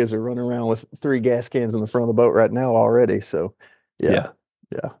the megas are running around with 3 gas cans in the front of the boat right now already. So yeah.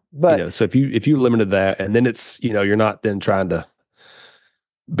 But so if you limited that, and then it's you're not then trying to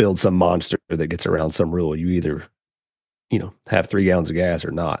build some monster that gets around some rule. You either have 3 gallons of gas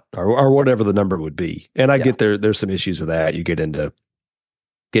or not, or whatever the number would be. And I get there's some issues with that. You get into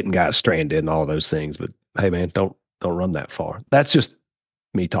getting guys stranded and all those things. But hey, man, don't run that far. That's just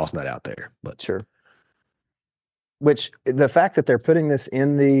me tossing that out there. But sure. Which the fact that they're putting this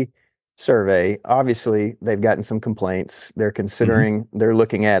in the survey, obviously they've gotten some complaints. They're considering, they're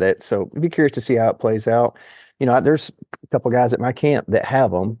looking at it. So I'd be curious to see how it plays out. There's a couple guys at my camp that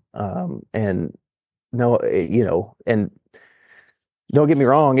have them, and don't get me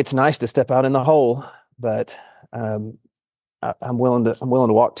wrong, it's nice to step out in the hole, but I'm willing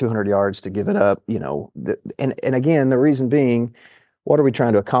to walk 200 yards to give it up. And again, the reason being, what are we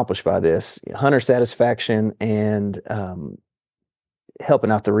trying to accomplish by this? Hunter satisfaction and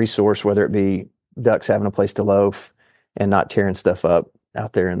helping out the resource, whether it be ducks having a place to loaf and not tearing stuff up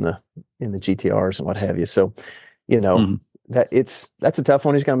out there in the GTRs and what have you. So, that's a tough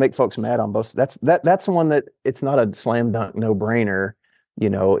one. He's going to make folks mad on both. That's the one that it's not a slam dunk, no brainer.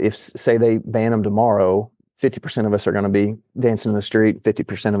 If say they ban them tomorrow, 50% of us are going to be dancing in the street.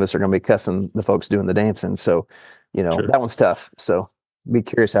 50% of us are going to be cussing the folks doing the dancing. So, Sure. That one's tough. So be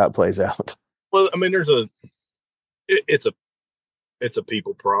curious how it plays out. Well, I mean, it's a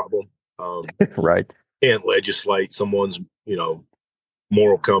people problem. Right. Can't legislate someone's,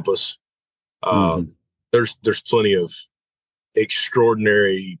 moral compass. There's plenty of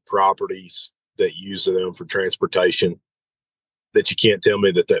extraordinary properties that use them for transportation that you can't tell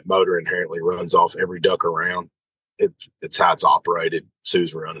me that motor inherently runs off every duck around. It's how it's operated.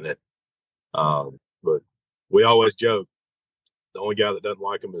 Sue's running it. But we always joke, the only guy that doesn't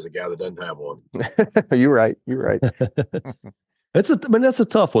like them is a guy that doesn't have one. You're right. That's a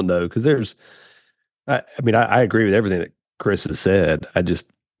tough one though, because I agree with everything that Chris has said. I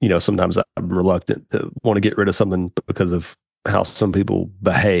just, sometimes I'm reluctant to want to get rid of something because of how some people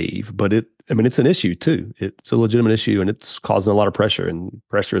behave, but it's an issue too. It's a legitimate issue and it's causing a lot of pressure, and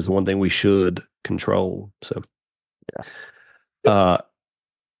pressure is the one thing we should control. So, yeah.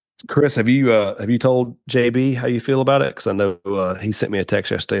 Chris, have you told JB how you feel about it? Because I know he sent me a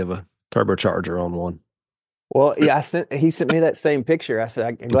text yesterday of a turbocharger on one. Well, yeah, he sent me that same picture. I said,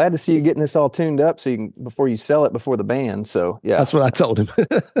 I'm glad to see you getting this all tuned up so you can before you sell it before the ban. So yeah, that's what I told him.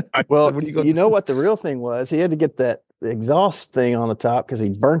 Well, you know what the real thing was? He had to get that exhaust thing on the top because he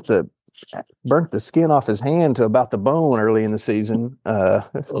burnt the skin off his hand to about the bone early in the season.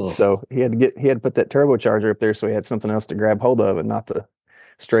 So he had to put that turbocharger up there so he had something else to grab hold of and not the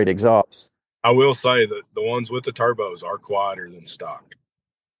straight exhaust. I will say that the ones with the turbos are quieter than stock.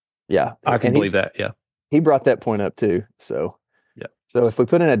 Yeah, I can believe that. Yeah. He brought that point up too. So, yeah. So if we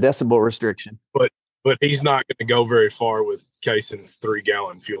put in a decibel restriction, but he's not going to go very far with Cason's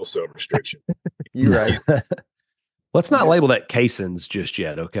 3-gallon fuel cell restriction. You're right. Let's not label that Cason's just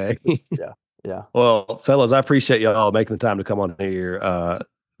yet. Okay. Yeah. Well, fellas, I appreciate y'all making the time to come on here.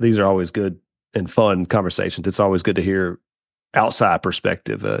 These are always good and fun conversations. It's always good to hear outside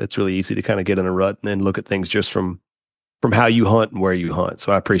perspective. It's really easy to kind of get in a rut and look at things just from how you hunt and where you hunt.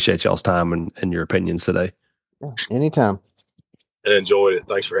 So I appreciate y'all's time and your opinions today. Yeah, anytime. I enjoyed it.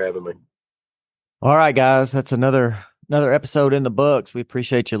 Thanks for having me. All right, guys. That's another episode in the books. We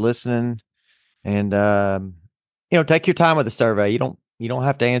appreciate you listening. And take your time with the survey. You don't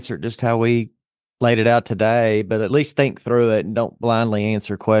have to answer it just how we laid it out today, but at least think through it and don't blindly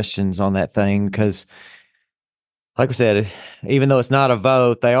answer questions on that thing, because like we said, even though it's not a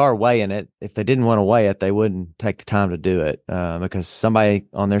vote, they are weighing it. If they didn't want to weigh it, they wouldn't take the time to do it because somebody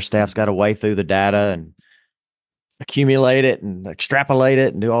on their staff's got to weigh through the data and accumulate it and extrapolate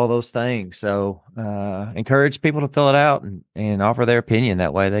it and do all those things. So encourage people to fill it out and offer their opinion.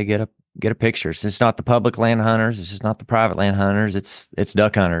 That way they get a picture. It's not the public land hunters. It's just not the private land hunters. It's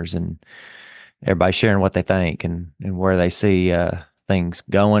duck hunters, and everybody sharing what they think and where they see things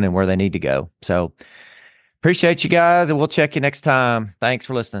going and where they need to go. So appreciate you guys, and we'll check you next time. Thanks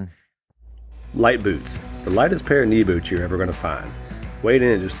for listening. Light boots, the lightest pair of knee boots you're ever going to find. Weighed in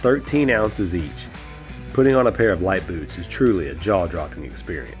at just 13 ounces each. Putting on a pair of light boots is truly a jaw-dropping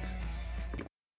experience.